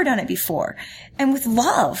never done it before. And with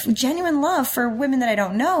love, genuine love for women that I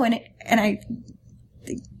don't know.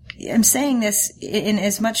 I'm saying this in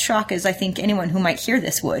as much shock as I think anyone who might hear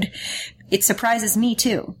this would. It surprises me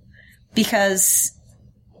too, because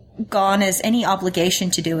gone is any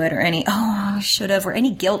obligation to do it or any, I should have, or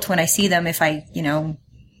any guilt when I see them if I, you know,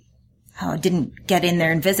 didn't get in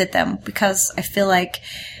there and visit them, because I feel like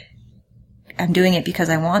I'm doing it because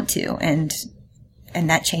I want to, and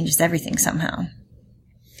that changes everything somehow.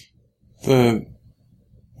 The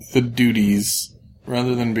duties,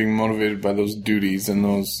 rather than being motivated by those duties and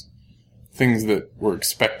those things that we're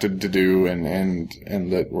expected to do and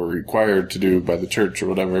that we're required to do by the church or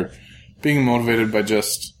whatever, being motivated by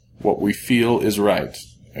just what we feel is right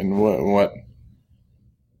and what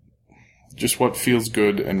feels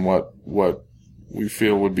good and what we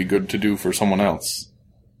feel would be good to do for someone else.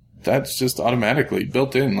 That's just automatically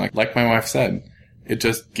built in. Like my wife said, it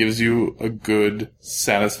just gives you a good,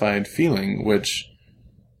 satisfied feeling, which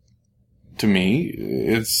to me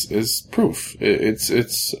is proof. It's a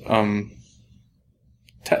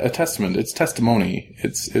testament. It's testimony.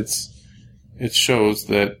 It shows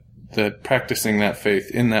that practicing that faith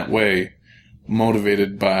in that way,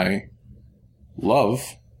 motivated by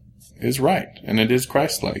love, is right, and it is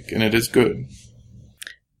Christ-like, and it is good.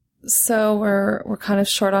 So we're kind of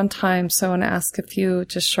short on time, so I want to ask a few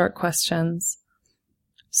just short questions.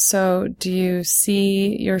 So do you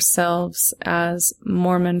see yourselves as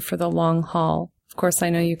Mormon for the long haul? Of course, I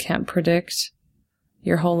know you can't predict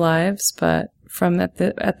your whole lives, but from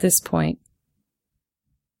at this point.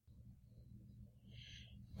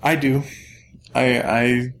 I do.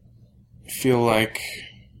 I feel like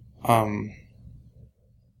the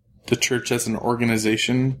church as an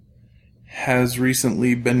organization has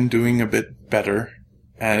recently been doing a bit better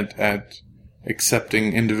at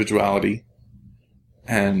accepting individuality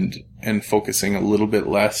and focusing a little bit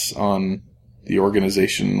less on the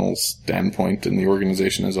organizational standpoint and the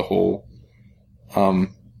organization as a whole. A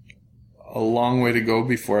long way to go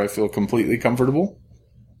before I feel completely comfortable,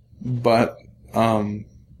 but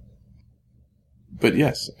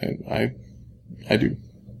yes, I do.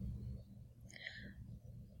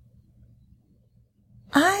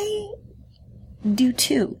 I do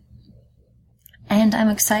too. And I'm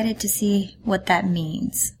excited to see what that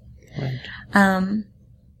means. Right.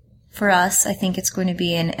 For us, I think it's going to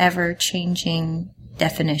be an ever-changing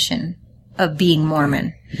definition of being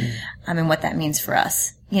Mormon. I mean, what that means for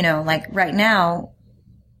us. You know, like right now,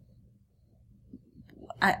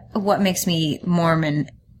 what makes me Mormon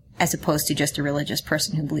as opposed to just a religious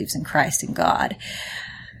person who believes in Christ and God?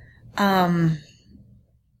 I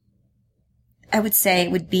would say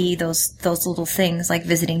it would be those little things like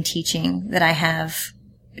visiting teaching that I have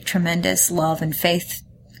tremendous love and faith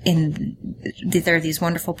in. There are these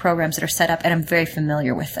wonderful programs that are set up, and I'm very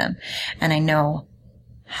familiar with them. And I know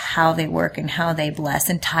how they work and how they bless,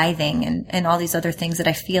 and tithing and all these other things that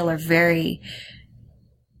I feel are very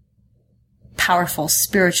powerful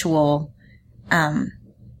spiritual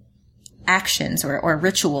actions or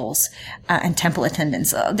rituals and temple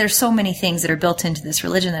attendance. There's so many things that are built into this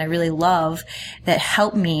religion that I really love that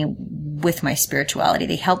help me with my spirituality.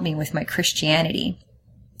 They help me with my Christianity.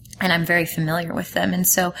 And I'm very familiar with them. And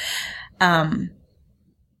so, to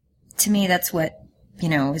me, that's what,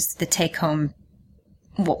 is the take home,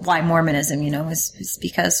 why Mormonism, is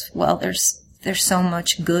because, well, there's so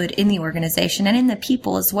much good in the organization and in the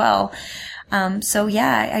people as well. So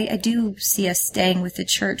yeah, I do see us staying with the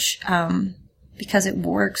church, because it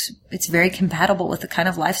works. It's very compatible with the kind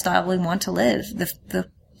of lifestyle we want to live,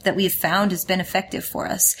 that we have found has been effective for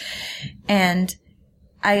us. And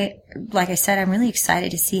like I said, I'm really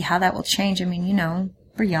excited to see how that will change. I mean,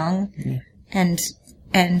 we're young, and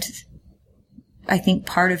I think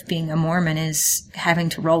part of being a Mormon is having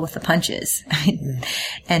to roll with the punches.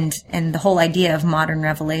 And the whole idea of modern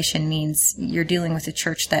revelation means you're dealing with a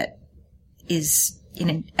church that is in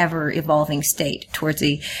an ever-evolving state towards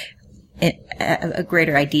a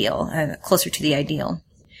greater ideal, closer to the ideal.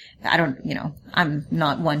 I'm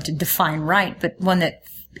not one to define right, but one that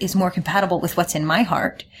is more compatible with what's in my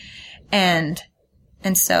heart. And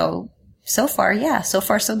so far, so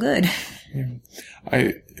far so good.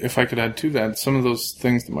 Yeah. If I could add to that, some of those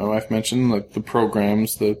things that my wife mentioned, like the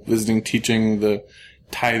programs, the visiting teaching, the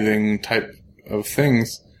tithing type of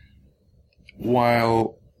things,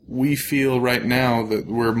 while we feel right now that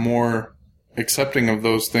we're more accepting of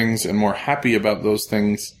those things and more happy about those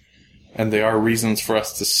things, and they are reasons for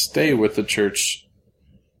us to stay with the church,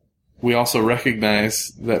 we also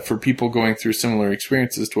recognize that for people going through similar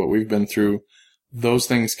experiences to what we've been through, those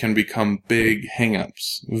things can become big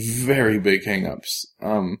hang-ups, very big hang-ups,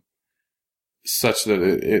 such that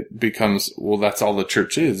it becomes, well, that's all the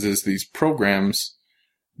church is these programs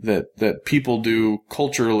that people do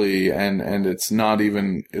culturally, and it's not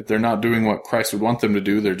even, they're not doing what Christ would want them to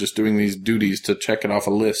do. They're just doing these duties to check it off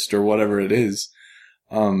a list or whatever it is.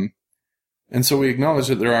 And so we acknowledge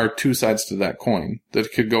that there are two sides to that coin, that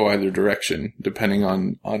it could go either direction, depending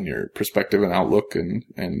on your perspective and outlook and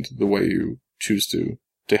the way you choose to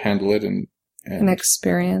handle it and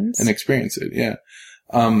experience. And experience it, yeah.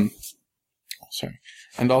 Sorry.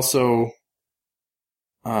 And also,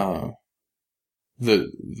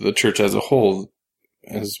 the church as a whole,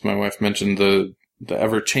 as my wife mentioned, the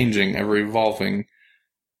ever-changing, ever-evolving,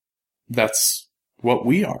 that's what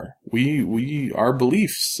we are. Our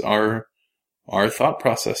beliefs, our thought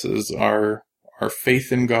processes, our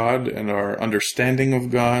faith in God and our understanding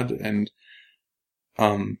of God and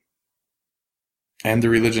the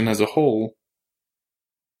religion as a whole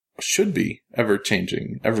should be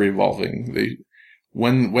ever-changing, ever-evolving.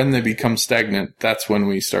 When they become stagnant, that's when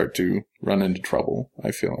we start to run into trouble,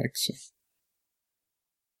 I feel like. So.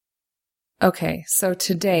 Okay, so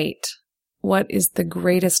to date, what is the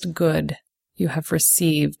greatest good you have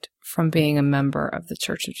received from being a member of the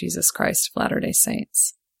Church of Jesus Christ of Latter-day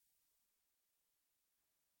Saints?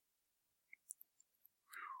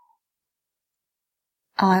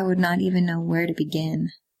 Oh, I would not even know where to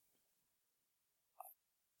begin.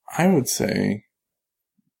 I would say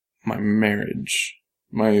my marriage,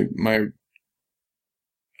 I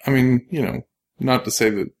mean, not to say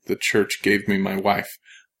that the church gave me my wife,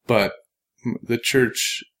 but the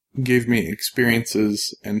church gave me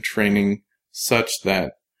experiences and training such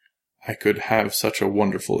that I could have such a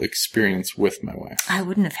wonderful experience with my wife. I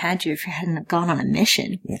wouldn't have had you if you hadn't gone on a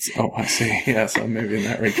mission. I see. Yes, maybe in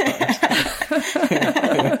that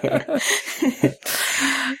regard.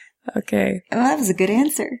 Okay. Well, that was a good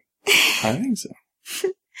answer. I think so.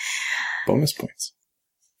 Bonus points.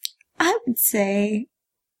 I would say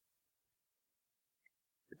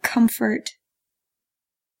comfort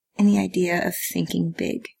in the idea of thinking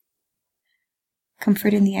big.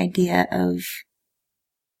 Comfort in the idea of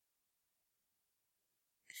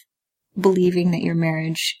believing that your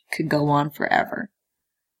marriage could go on forever.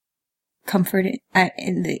 Comfort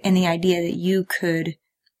in the idea that you could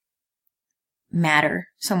matter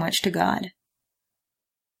so much to God.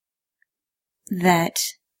 That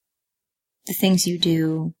the things you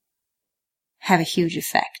do have a huge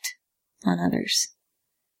effect on others.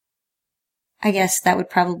 I guess that would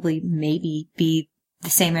probably maybe be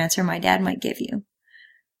the same answer my dad might give you.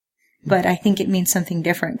 But I think it means something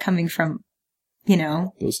different coming from,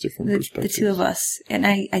 those different perspectives. The two of us. And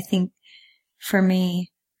I think for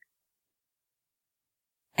me,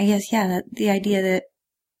 I guess, the idea that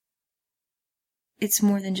it's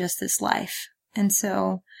more than just this life. And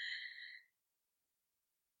so,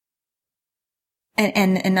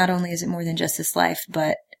 and not only is it more than just this life,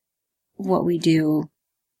 but what we do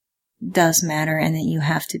does matter, and that you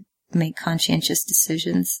have to make conscientious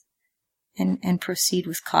decisions and proceed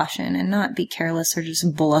with caution and not be careless or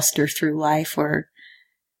just bluster through life or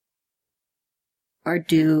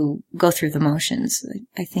go through the motions.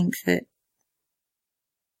 I think that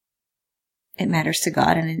it matters to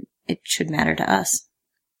God, and it should matter to us.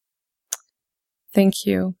 Thank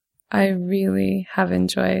you. I really have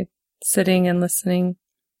enjoyed sitting and listening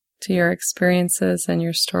to your experiences and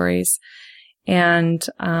your stories. And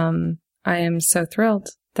I am so thrilled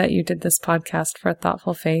that you did this podcast for A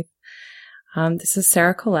Thoughtful Faith. This is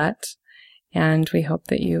Sarah Collett, and we hope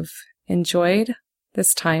that you've enjoyed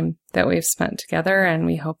this time that we've spent together, and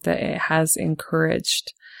we hope that it has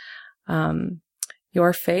encouraged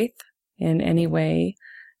your faith in any way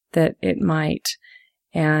that it might.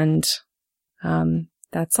 And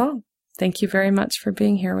that's all. Thank you very much for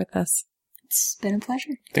being here with us. It's been a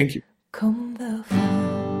pleasure. Thank you. Come thou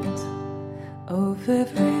fount of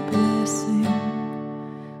every blessing,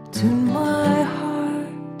 tune my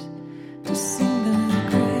heart to sing thy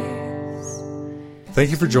grace.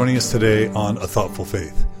 Thank you for joining us today on A Thoughtful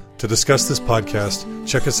Faith. To discuss this podcast,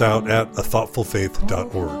 check us out at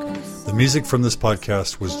athoughtfulfaith.org. The music from this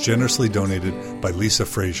podcast was generously donated by Lisa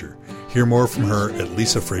Frazier. Hear more from her at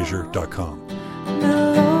lisafrazier.com.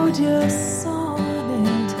 Melodious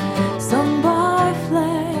sonnet, sung by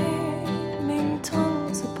flaming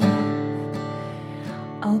tongues above.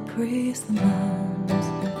 I'll praise the mount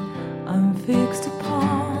I'm fixed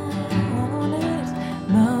upon it,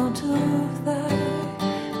 mount of thy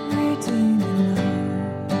redeeming love.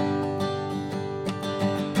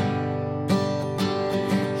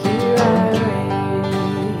 Here I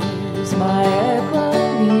raise my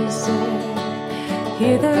Ebenezer,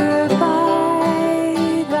 hither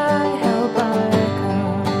by thy help I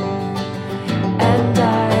come, and I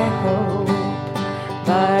hope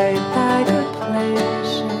by thy good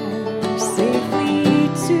pleasure safely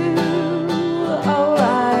to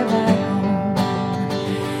arrive at home.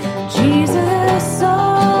 Jesus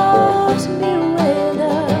sought me when a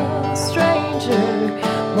stranger,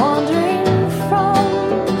 wandering from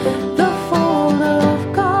the fold of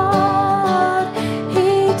God, he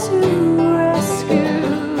too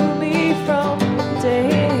rescued me from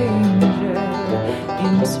danger,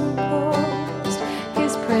 interposed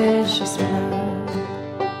his precious blood.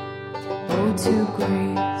 Oh, to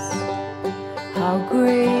grace, how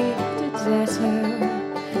great a debtor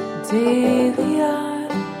daily I'm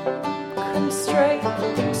constrained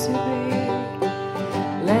to be.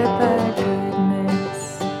 Let thy goodness,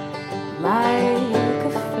 like a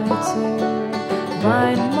fetter,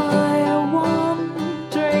 bind my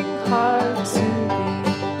wandering heart to thee.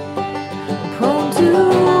 Prone to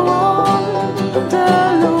wander,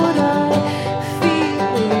 Lord, I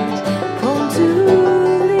feel it. Prone to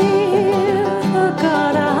leave the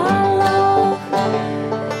God I love.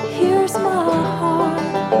 Here's my heart,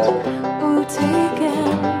 oh, take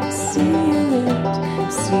and seal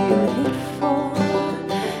it for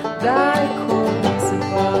thy courts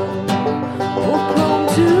above. Oh, prone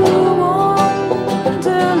to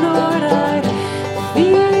wander,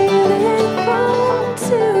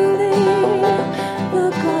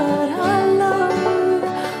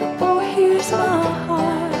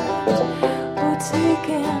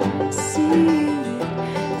 can't see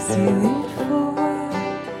it. Ceiling